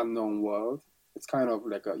unknown world. It's kind of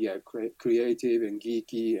like creative and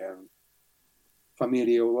geeky and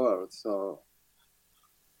familiar world. So,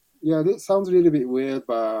 yeah, this sounds a little bit weird,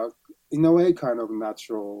 but in a way, kind of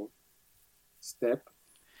natural step.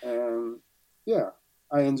 And yeah,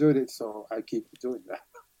 I enjoyed it, so I keep doing that.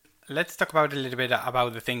 Let's talk about a little bit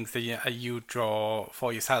about the things that you draw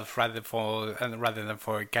for yourself rather than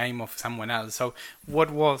for a game of someone else. So what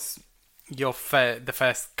was the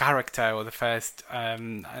first character or the first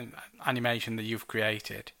animation that you've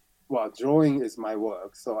created? Well, drawing is my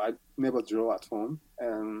work, so I never draw at home.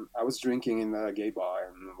 And I was drinking in a gay bar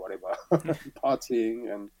and whatever, partying,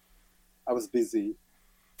 and I was busy.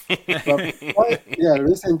 But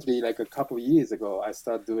recently, like a couple of years ago, I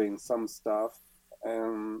started doing some stuff,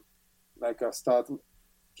 and like I start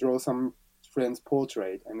draw some friends'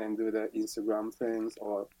 portrait, and then do the Instagram things,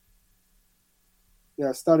 or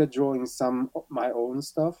I started drawing some of my own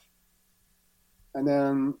stuff, and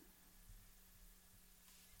then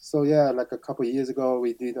like a couple of years ago,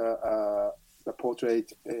 we did the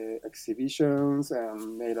portrait exhibitions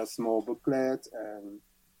and made a small booklet, and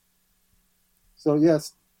so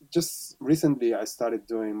yes. Just recently, I started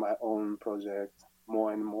doing my own project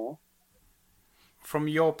more and more. From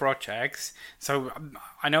your projects, so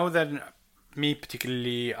I know that me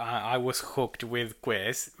particularly, I was hooked with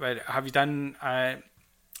Quiz, but have you done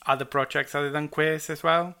other projects other than Quiz as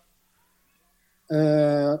well?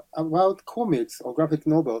 About comics or graphic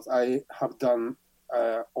novels, I have done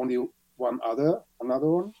only another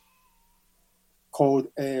one called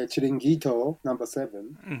Chiringito number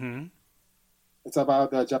 7. Mm-hmm. It's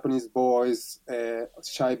about Japanese boys,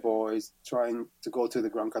 shy boys, trying to go to the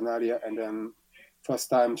Gran Canaria and then first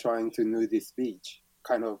time trying to nudist beach,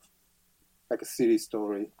 kind of like a silly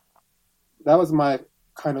story. That was my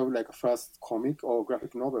kind of like first comic or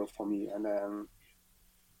graphic novel for me. And then,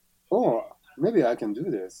 maybe I can do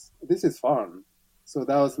this. This is fun. So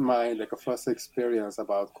that was my like a first experience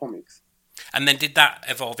about comics. And then did that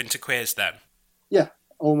evolve into Quiz then? Yeah,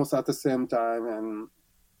 almost at the same time. And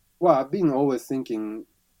well, I've been always thinking,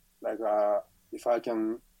 like, if I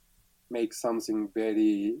can make something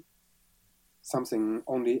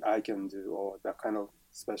only I can do, or that kind of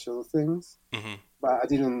special things. Mm-hmm. But I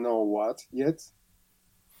didn't know what yet.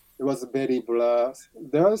 It was very blur.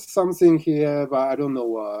 There's something here, but I don't know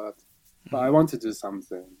what. But I want to do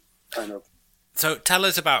something, kind of. So tell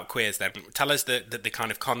us about Quiz then. Tell us the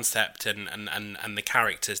kind of concept and the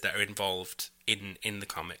characters that are involved in the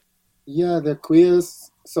comic. Yeah, the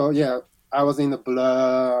Quiz. So I was in the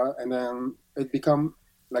blur, and then it become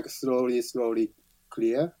like slowly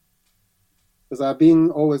clear. Because I've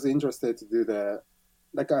been always interested to do that.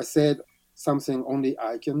 Like I said, something only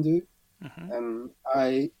I can do. Mm-hmm. And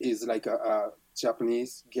I is like a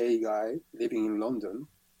Japanese gay guy living in London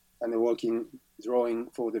and drawing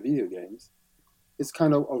for the video games. It's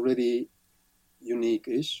kind of already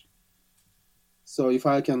unique-ish. So if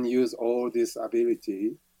I can use all this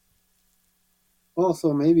ability,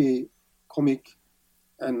 also maybe comic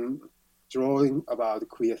and drawing about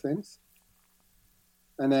queer things.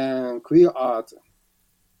 And then queer art,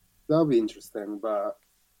 that'll be interesting, but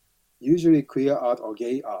usually queer art or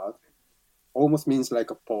gay art almost means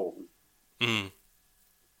like a poem. Mm.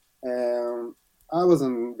 And I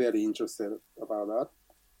wasn't very interested about that.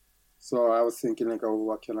 So I was thinking like,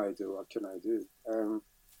 what can I do?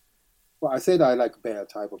 Well, I said I like bear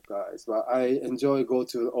type of guys, but I enjoy go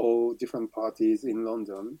to all different parties in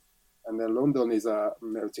London. And then London is a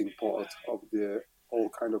melting pot of the all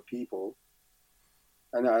kind of people.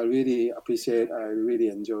 And I really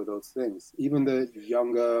enjoy those things. Even the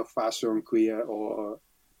younger fashion queer or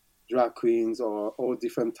drag queens or all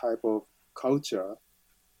different type of culture,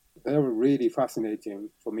 they were really fascinating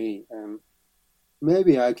for me. And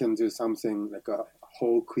maybe I can do something like a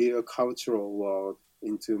whole queer cultural world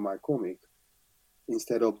into my comic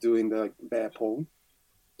instead of doing the bear porn.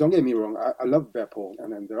 Don't get me wrong, I love bear porn,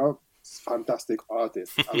 and then there are fantastic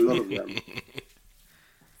artists, a lot of them.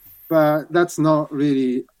 But that's not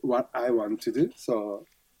really what I want to do. So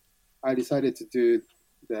I decided to do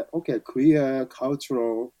queer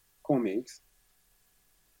cultural comics.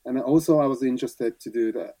 And also I was interested to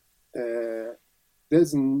do that.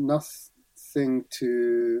 There's nothing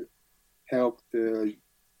to help the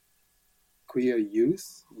queer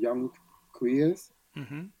youth, young queers.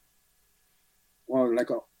 Mm-hmm. Well,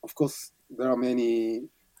 of course, there are many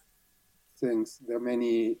things. There are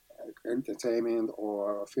many entertainment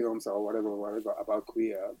or films or whatever about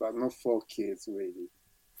queer, but not for kids really.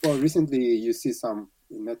 Well, recently you see some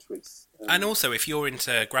in Netflix. And also, if you're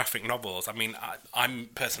into graphic novels, I mean, I'm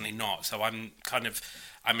personally not, so I'm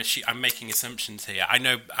making assumptions here. I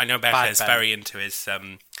know Bear is very into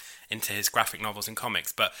his graphic novels and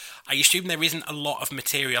comics, but I assume there isn't a lot of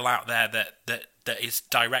material out there that is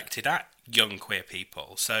directed at young queer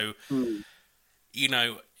people. So,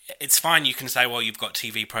 it's fine. You can say, well, you've got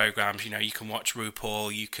TV programs. You can watch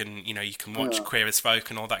RuPaul. You can watch Queer as Folk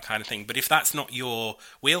and all that kind of thing. But if that's not your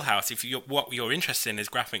wheelhouse, what you're interested in is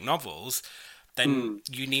graphic novels, then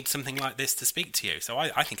you need something like this to speak to you. So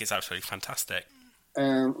I think it's absolutely fantastic.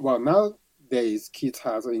 And well, nowadays kids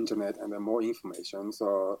have the internet and then more information,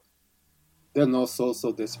 so they're not so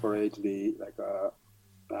desperately like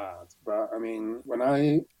bad. But I mean, when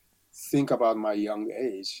I think about my young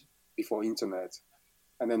age before internet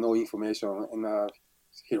and then no information in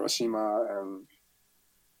Hiroshima, and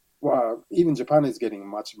well, even Japan is getting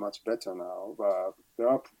much better now, but there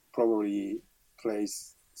are probably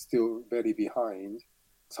places still very behind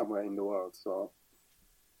somewhere in the world. So,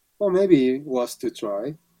 well, maybe it was to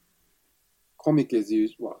try. Comic is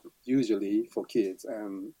usually for kids,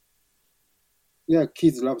 and yeah,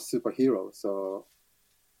 kids love superheroes, so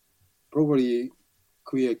probably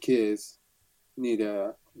queer kids need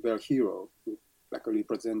their hero, like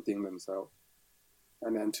representing themselves,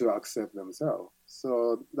 and then to accept themselves.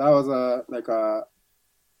 So that was a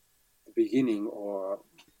beginning or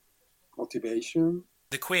motivation.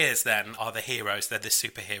 The queers then are the heroes, they're the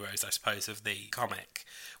superheroes, I suppose, of the comic.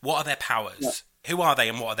 What are their powers? Yeah. Who are they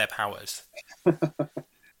and what are their powers?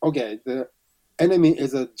 Okay, the enemy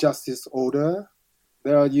is a justice order.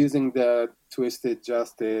 They are using the twisted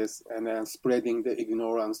justice and then spreading the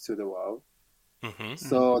ignorance to the world. Mm-hmm.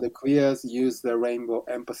 So the queers use the rainbow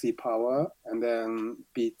empathy power and then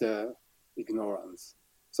beat the ignorance.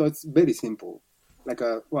 So it's very simple.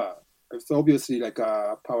 It's obviously like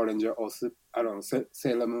a Power Ranger or I don't know,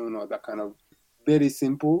 Sailor Moon or that kind of very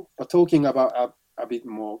simple, but talking about a bit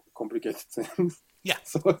more complicated things. Yeah.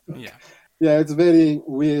 So Yeah. yeah, it's very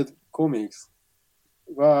weird comics,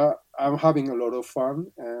 but I'm having a lot of fun.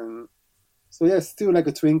 And so yeah, still like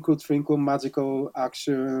a twinkle twinkle magical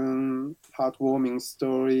action, heartwarming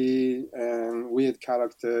story, and weird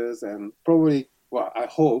characters, and probably, well, I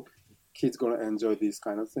hope kids gonna enjoy these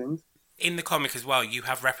kind of things. In the comic as well, you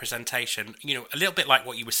have representation, a little bit like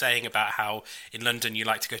what you were saying about how in London you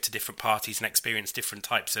like to go to different parties and experience different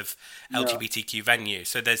types of LGBTQ venues.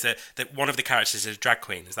 So there's one of the characters is a drag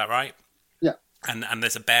queen, is that right? Yeah. And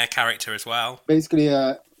there's a bear character as well. Basically,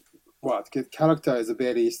 the character is a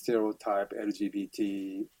very stereotype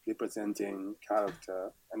LGBT representing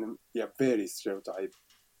character, and yeah, very stereotype.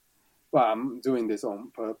 Well, I'm doing this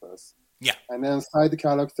on purpose. Yeah. And then side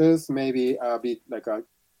characters, maybe a bit like a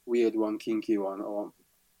weird one, kinky one, or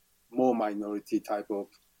more minority type of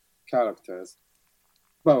characters.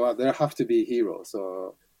 But there have to be heroes,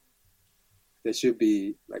 so they should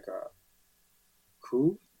be like a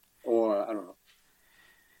cool, or I don't know.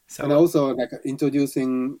 So, And also like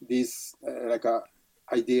introducing this like a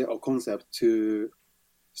idea or concept to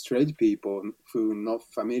straight people who are not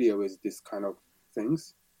familiar with this kind of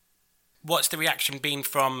things. What's the reaction been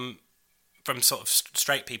from sort of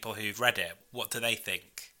straight people who've read it? What do they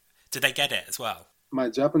think? Do they get it as well? My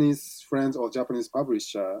Japanese friends or Japanese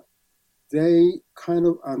publisher, they kind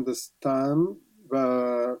of understand,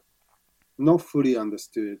 but not fully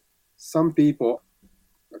understood. Some people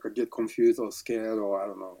like get confused or scared, or I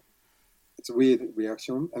don't know. It's a weird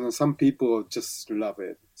reaction, and then some people just love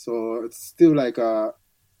it. So it's still like a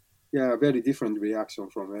very different reaction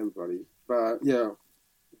from everybody. But yeah,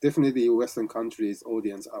 definitely Western countries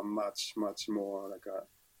audience are much more like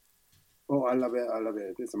oh, I love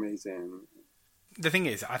it, it's amazing. the thing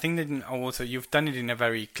is, I think that also you've done it in a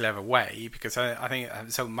very clever way, because I think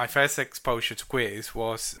so. My first exposure to queers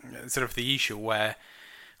was sort of the issue where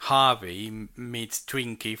Harvey meets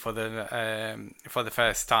Twinkie for the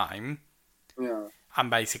first time. Yeah. And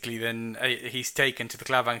basically then he's taken to the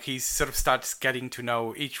club and he sort of starts getting to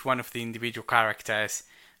know each one of the individual characters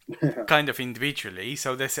kind of individually.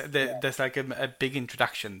 So there's like a big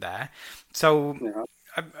introduction there. So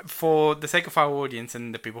for the sake of our audience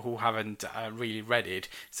and the people who haven't really read it,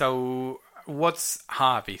 so what's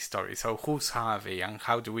Harvey's story? So who's Harvey and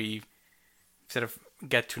how do we sort of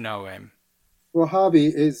get to know him? Well, Harvey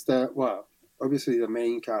is obviously the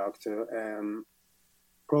main character and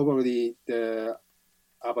probably the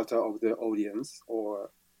avatar of the audience,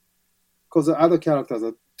 or because the other characters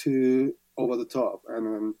are too over the top,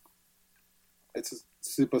 and it's a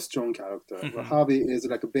super strong character. Mm-hmm. But Harvey is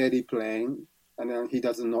like very plain, and then he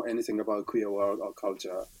doesn't know anything about queer world or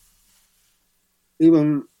culture.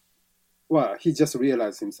 Even, he just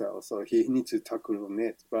realized himself, so he needs to tackle on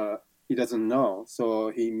it, but he doesn't know.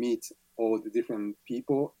 So he meets all the different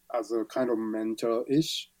people as a kind of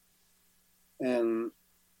mentor-ish, and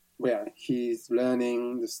he's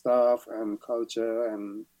learning the stuff and culture,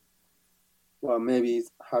 and maybe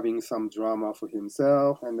having some drama for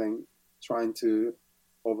himself, and then trying to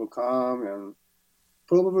overcome, and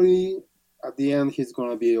probably at the end he's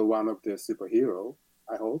gonna be one of the superhero,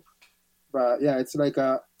 I hope. But yeah, it's like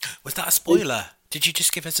a... Was that a spoiler? Did you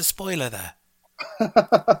just give us a spoiler there?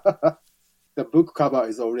 The book cover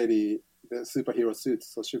is already the superhero suit,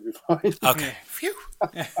 so should be fine. Okay. Phew.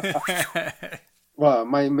 Well,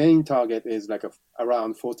 my main target is like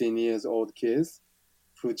around 14 years old kids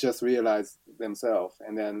who just realize themselves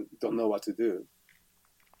and then don't know what to do.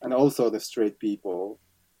 And also the straight people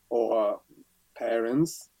or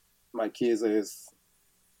parents. My kids is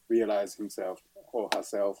realize himself or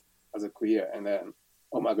herself as a queer, and then,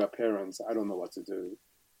 oh my God, parents, I don't know what to do.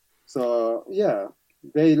 So yeah,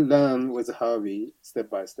 they learn with Harvey step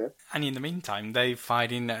by step. And in the meantime, they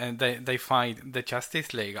fight they fight the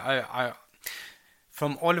Justice League. I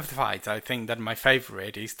from all of the fights, I think that my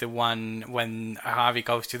favorite is the one when Harvey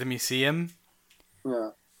goes to the museum.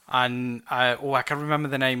 Yeah, And I can't remember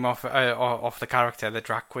the name of the character, the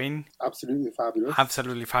drag queen. absolutely fabulous.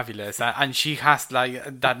 Absolutely fabulous, and she has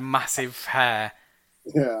like that massive hair,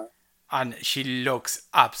 Yeah, and she looks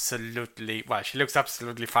absolutely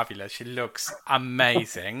fabulous. She looks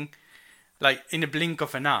amazing. Like in a blink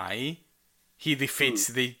of an eye, he defeats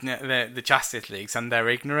the Justice Leagues and their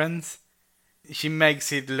ignorance. She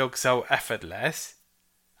makes it look so effortless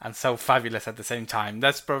and so fabulous at the same time.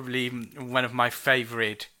 That's probably one of my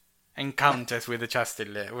favorite encounters with the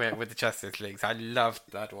Justice Leagues. I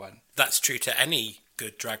loved that one. That's true to any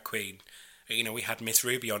good drag queen. You know, we had Miss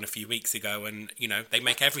Ruby on a few weeks ago, and you know they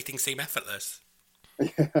make everything seem effortless.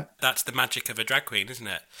 That's the magic of a drag queen, isn't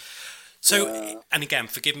it? So, and again,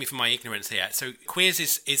 forgive me for my ignorance here. So, Queers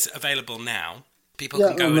is available now. People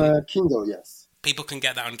can go on Kindle. Yes, people can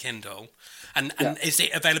get that on Kindle, and is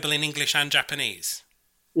it available in English and Japanese?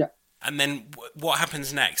 Yeah. And then what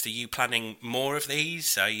happens next? Are you planning more of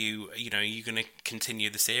these? Are you going to continue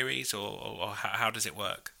the series, or how does it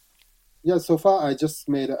work? Yeah, so far I just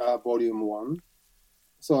made volume 1,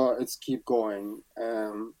 so it's keep going.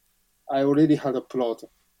 I already had a plot,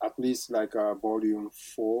 at least like volume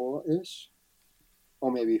 4-ish,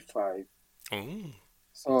 or maybe 5. Ooh.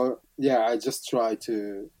 So yeah, I just try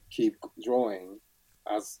to keep drawing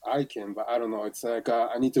as I can, but I don't know. It's like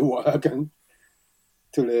I need to work and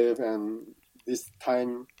to live and this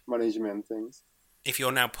time management things. If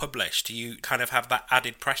you're now published, do you kind of have that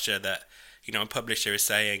added pressure that, you know, a publisher is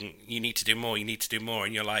saying, you need to do more,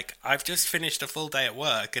 and you're like, I've just finished a full day at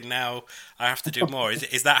work and now I have to do more.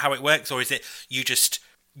 Is that how it works, or is it you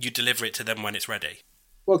deliver it to them when it's ready?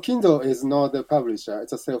 Well, Kindle is not the publisher.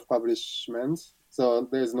 It's a self-publishment, so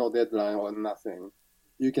there's no deadline or nothing.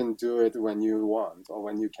 You can do it when you want or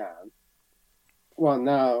when you can. Well,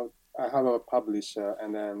 now I have a publisher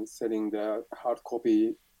and then selling the hard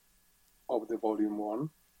copy of the volume 1,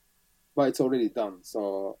 but it's already done,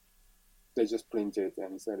 so they just print it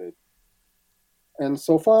and sell it. And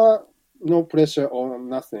so far, no pressure or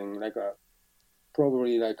nothing. Like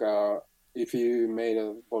probably like if you made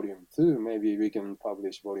a volume 2, maybe we can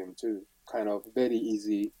publish volume 2. Kind of very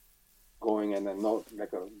easy going, and then not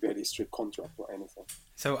like a very strict contract or anything.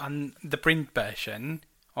 So the print version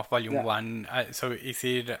of volume 1, so is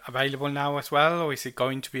it available now as well, or is it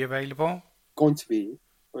going to be available? Going to be,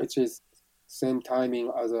 which is same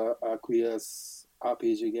timing as a Queer's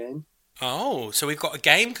RPG game. Oh, so we've got a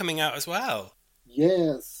game coming out as well.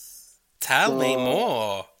 Yes. Tell me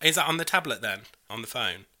more. Is that on the tablet then? On the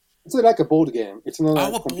phone? It's like a board game. It's not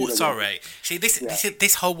a board. Sorry. See,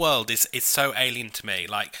 this whole world is so alien to me.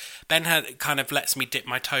 Like, Ben kind of lets me dip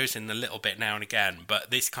my toes in a little bit now and again,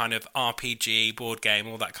 but this kind of RPG, board game,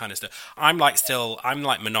 all that kind of stuff. I'm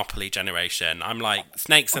like Monopoly generation. I'm like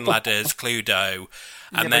Snakes and Ladders, Cluedo,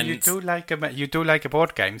 and then you do like a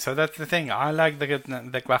board game. So that's the thing. I like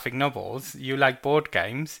the graphic novels. You like board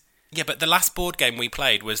games. Yeah, but the last board game we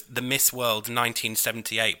played was the Miss World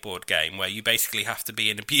 1978 board game, where you basically have to be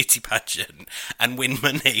in a beauty pageant and win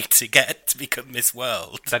money to become Miss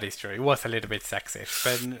World. That is true. It was a little bit sexist,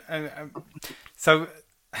 but so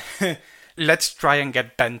let's try and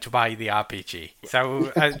get Ben to buy the RPG. So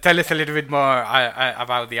tell us a little bit more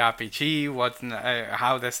about the RPG.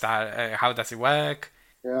 How does it work?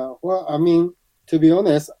 Yeah, well, I mean, to be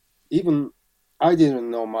honest, even I didn't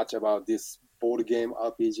know much about this board game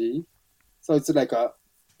RPG. So it's like a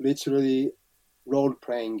literally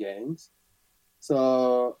role-playing games.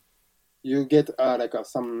 So you get like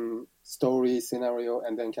some story scenario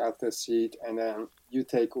and then character sheet, and then you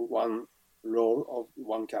take one role of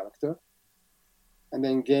one character. And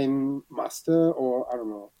then game master, or I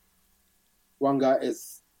don't know, one guy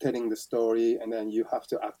is telling the story and then you have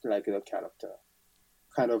to act like a character.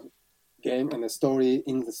 Kind of game, and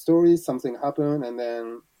in the story something happened, and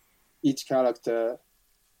then each character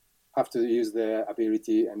have to use their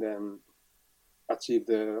ability and then achieve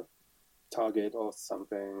the target or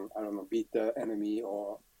something. I don't know, beat the enemy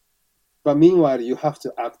or... But meanwhile, you have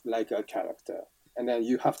to act like a character. and then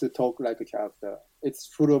you have to talk like a character. It's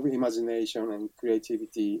full of imagination and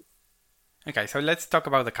creativity. Okay, so let's talk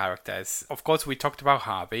about the characters. Of course, we talked about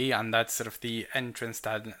Harvey, and that's sort of the entrance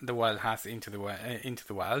that the world has into the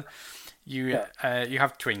world. You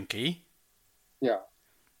have Twinkie. Yeah.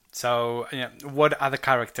 So, what other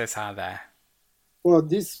characters are there? Well,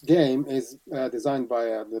 this game is designed by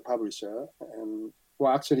the publisher, and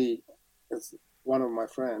actually, it's one of my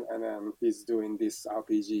friends, and then he's doing this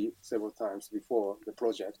RPG several times before the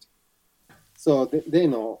project. So they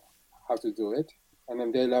know how to do it, and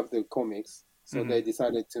then they love the comics, so they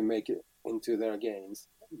decided to make it into their games,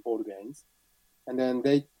 board games, and then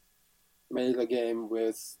they made a game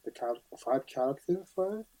with the 5 characters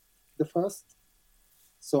for the first.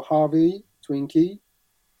 So Harvey, Twinkie,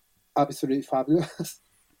 absolutely fabulous.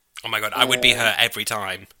 Oh my god, I would be her every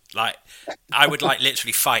time. Like, I would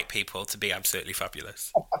literally fight people to be absolutely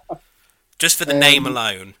fabulous, just for the name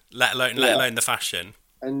alone. Let alone the fashion.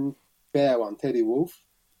 And fair one, Teddy Wolf.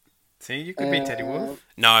 See, you could be Teddy Wolf.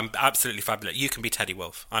 No, I'm absolutely fabulous. You can be Teddy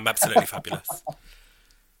Wolf. I'm absolutely fabulous.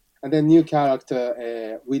 And then new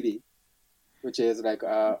character, Willy, which is like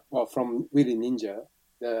from Willy Ninja,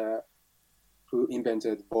 who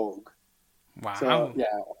invented Vogue. Wow. So, yeah.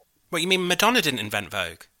 What, you mean Madonna didn't invent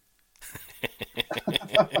Vogue?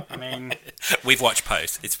 I mean, we've watched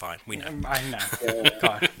Pose. It's fine. We know. I know.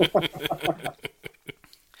 God.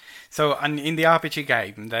 So, and in the RPG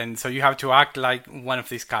game, then, so you have to act like one of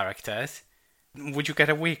these characters. Would you get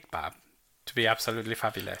a wig, Bab, to be absolutely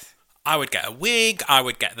fabulous? I would get a wig, I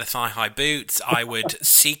would get the thigh-high boots, I would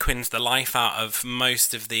sequence the life out of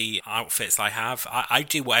most of the outfits I have. I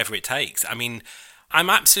do whatever it takes. I mean, I'm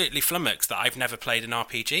absolutely flummoxed that I've never played an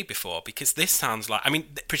RPG before, because this sounds like... I mean,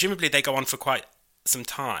 presumably they go on for quite some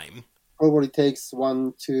time. Probably takes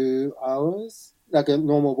 1-2 hours, like a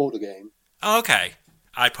normal board game. Oh, okay.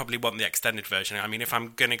 I probably want the extended version. I mean, if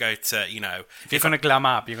I'm going to go to, If you're going to glam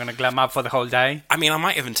up, you're going to glam up for the whole day? I mean, I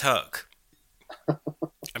might even tuck.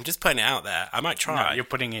 I'm just putting it out there. I might try. No, you're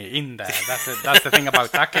putting it in there. That's the thing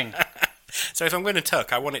about tucking. So if I'm going to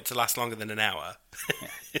tuck, I want it to last longer than an hour.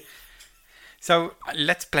 Yeah. So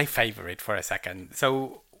let's play favorite for a second.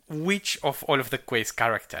 So which of all of the quiz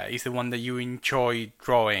character is the one that you enjoy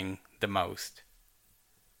drawing the most?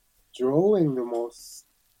 Drawing the most?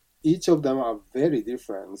 Each of them are very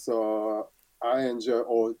different, so I enjoy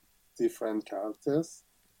all different characters.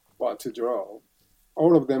 But to draw,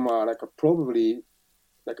 all of them are probably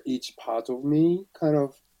each part of me, kind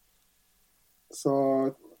of.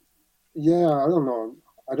 So yeah, I don't know.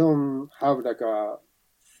 I don't have a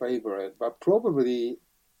favorite, but probably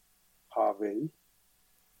Harvey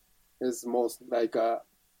is most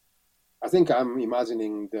I think I'm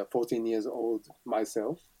imagining the 14 years old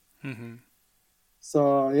myself. Mm-hmm.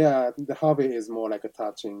 So yeah, the Harvey is more a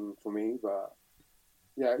touching for me, but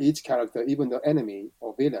yeah, each character, even the enemy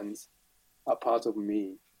or villains, are part of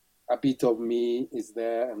me. A bit of me is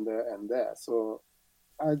there and there and there. So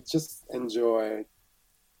I just enjoy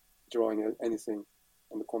drawing anything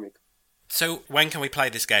in the comic. So when can we play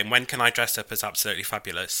this game? When can I dress up as absolutely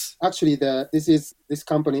fabulous? Actually, this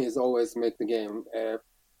company is always make the game,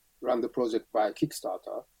 run the project by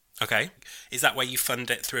Kickstarter. Okay. Is that where you fund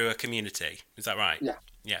it through a community? Is that right? Yeah.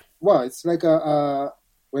 Yeah. Well, it's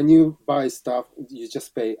when you buy stuff, you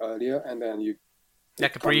just pay earlier and then you...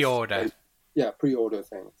 Like a pre-order. Pre-order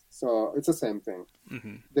thing. So it's the same thing.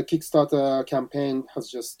 Mm-hmm. The Kickstarter campaign has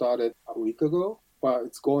just started a week ago, but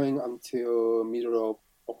it's going until middle of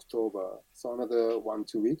October. So another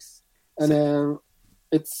 1-2 weeks. And then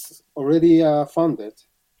it's already funded.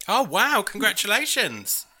 Oh, wow.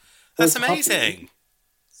 Congratulations. That's amazing. Happening.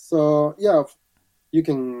 So, yeah, you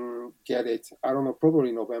can get it, I don't know,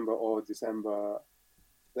 probably November or December.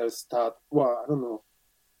 They'll start, I don't know.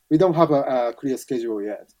 We don't have a clear schedule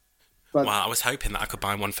yet. But, well, I was hoping that I could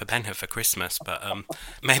buy one for Benha for Christmas, but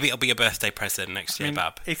maybe it'll be a birthday present next year,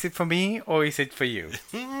 Bab. Is it for me or is it for you?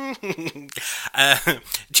 Do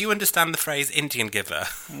you understand the phrase Indian giver?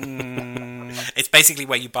 It's basically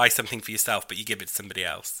where you buy something for yourself, but you give it to somebody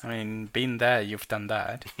else. I mean, been there, you've done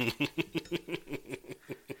that.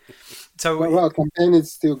 So, campaign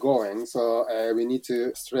is still going, so we need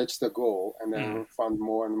to stretch the goal and then fund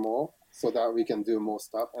more and more so that we can do more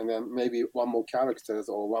stuff, and then maybe one more characters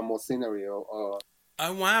or one more scenario.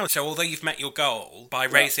 Oh wow! So although you've met your goal, by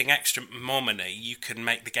raising more money, you can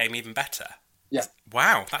make the game even better. Yeah.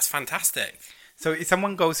 Wow, that's fantastic. So if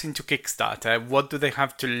someone goes into Kickstarter, what do they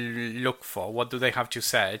have to look for? What do they have to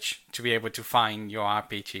search to be able to find your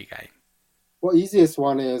RPG game? Well, easiest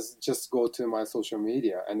one is just go to my social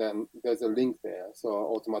media, and then there's a link there, so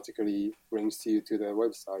automatically brings you to the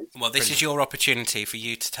website. Well, this is your opportunity for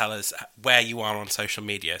you to tell us where you are on social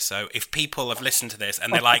media. So if people have listened to this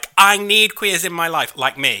and they're like, I need queers in my life,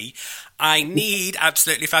 like me, I need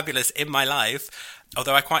Absolutely Fabulous in my life,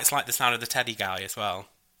 although I quite like the sound of the Teddy guy as well.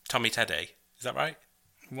 Tommy Teddy. Is that right?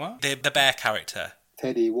 What? The bear character.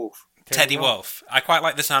 Teddy Wolf. Teddy Wolf. I quite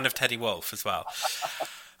like the sound of Teddy Wolf as well.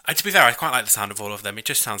 And to be fair, I quite like the sound of all of them. It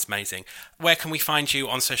just sounds amazing. Where can we find you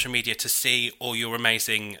on social media to see all your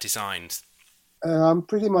amazing designs? I'm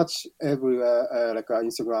pretty much everywhere, like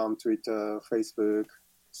Instagram, Twitter, Facebook.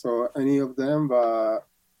 So any of them, but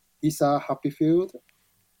Isa Happyfield,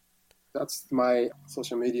 that's my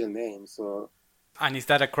social media name. So. And is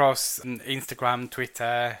that across Instagram,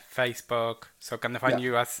 Twitter, Facebook? So can they find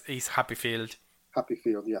you as Is Happyfield?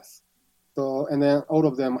 Happyfield, yes. So, and then all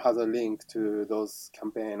of them has a link to those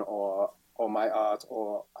campaign or my art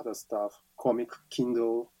or other stuff, comic,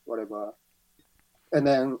 Kindle, whatever. And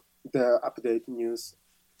then the update news,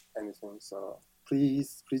 anything. So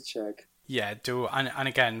please check. Yeah, do. And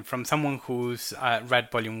again, from someone who's read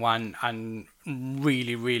Volume 1 and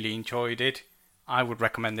really, really enjoyed it, I would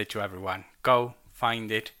recommend it to everyone. Go,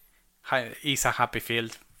 find it. Isa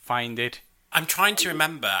Happyfield, find it. I'm trying to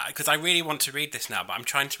remember, because I really want to read this now, but I'm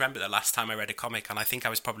trying to remember the last time I read a comic, and I think I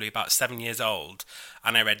was probably about 7 years old,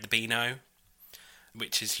 and I read The Beano,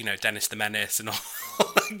 which is, Dennis the Menace and all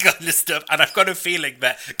that kind of stuff. And I've got a feeling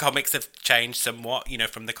that comics have changed somewhat,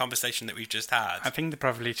 from the conversation that we've just had. I think they're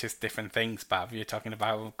probably just different things, Bav. You're talking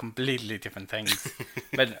about completely different things.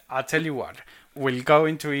 But I'll tell you what, we'll go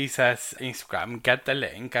into Isa's Instagram, get the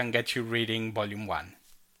link, and get you reading Volume 1.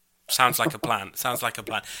 Sounds like a plan.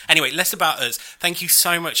 Anyway, less about us. Thank you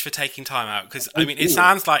so much for taking time out, because, it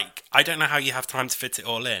sounds like, I don't know how you have time to fit it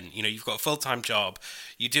all in. You've got a full-time job,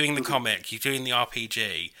 you're doing the comic, you're doing the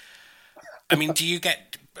RPG.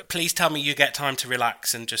 Please tell me you get time to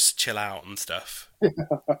relax and just chill out and stuff.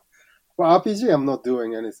 Well, RPG, I'm not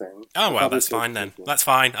doing anything. Oh, well, that's fine then. That's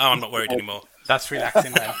fine. Oh, I'm not worried anymore. That's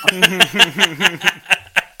relaxing then.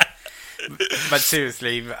 But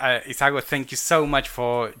seriously, Isago, thank you so much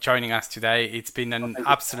for joining us today. It's been an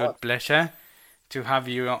absolute pleasure to have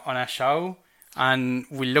you on our show, and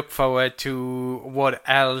we look forward to what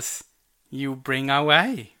else you bring our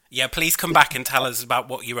way. Yeah, please come back and tell us about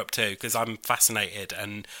what you're up to, because I'm fascinated,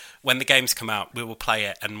 and when the games come out, we will play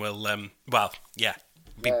it, and we'll,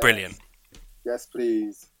 be brilliant. Yes,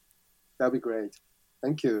 please. That'll be great.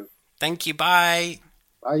 Thank you. Thank you, bye.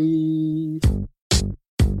 Bye.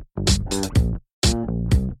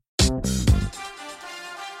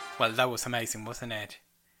 Well, that was amazing, wasn't it?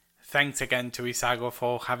 Thanks again to Isago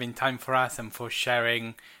for having time for us and for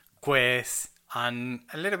sharing quiz and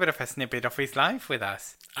a little bit of a snippet of his life with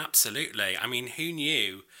us. Absolutely. Who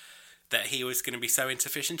knew that he was going to be so into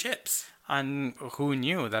fish and chips? And who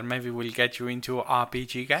knew that maybe we'll get you into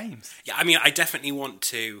RPG games? Yeah, I definitely want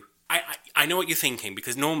to. I know what you're thinking,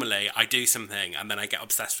 because normally I do something and then I get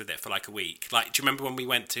obsessed with it for like a week. Like, do you remember when we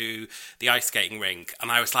went to the ice skating rink and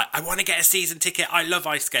I was like, I want to get a season ticket, I love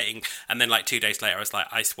ice skating. And then like 2 days later I was like,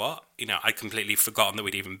 ice what? I'd completely forgotten that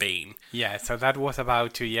we'd even been. Yeah, so that was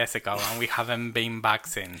about 2 years ago and we haven't been back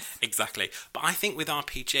since. Exactly. But I think with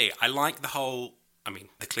RPG, I like the whole...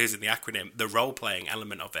 the clue's in the acronym, the role-playing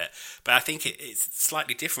element of it. But I think it's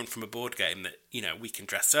slightly different from a board game that, we can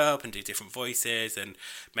dress up and do different voices and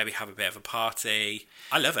maybe have a bit of a party.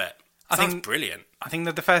 I love it. Sounds brilliant. I think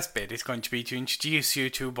that the first bit is going to be to introduce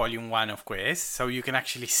you to Volume 1 of Quiz, so you can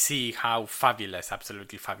actually see how fabulous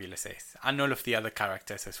Absolutely Fabulous is. And all of the other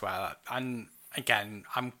characters as well. And again,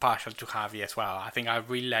 I'm partial to Harvey as well. I think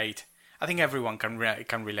everyone can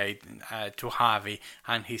relate to Harvey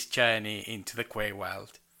and his journey into the queer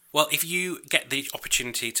world. Well, if you get the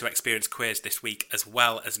opportunity to experience queers this week as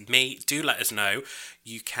well as me, do let us know.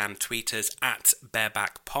 You can tweet us at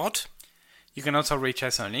BarebackPod. You can also reach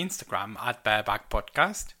us on Instagram at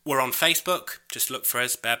BarebackPodcast. We're on Facebook. Just look for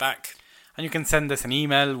us, Bareback. And you can send us an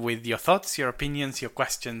email with your thoughts, your opinions, your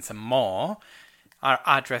questions and more. Our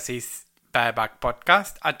address is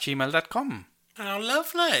barebackpodcast@gmail.com. Oh,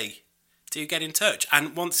 lovely. Do get in touch.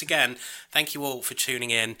 And once again, thank you all for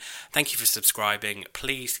tuning in. Thank you for subscribing.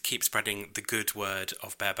 Please keep spreading the good word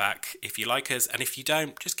of Bareback if you like us. And if you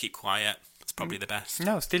don't, just keep quiet. It's probably the best.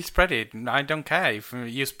 No, still spread it. I don't care. If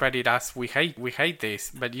you spread it as we hate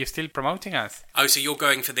this, but you're still promoting us. Oh, so you're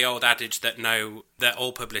going for the old adage that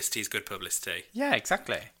all publicity is good publicity. Yeah,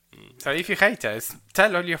 exactly. So if you hate us,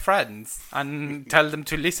 tell all your friends and tell them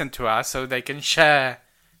to listen to us so they can share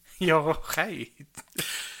your hate.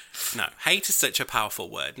 No, hate is such a powerful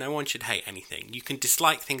word. No one should hate anything. You can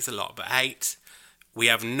dislike things a lot, but hate, we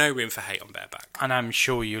have no room for hate on Bareback. And I'm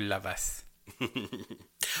sure you love us.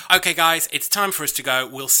 Okay, guys, it's time for us to go.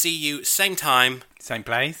 We'll see you same time, same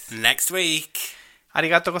place, next week.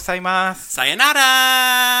 Arigatou gozaimasu.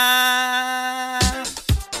 Sayonara!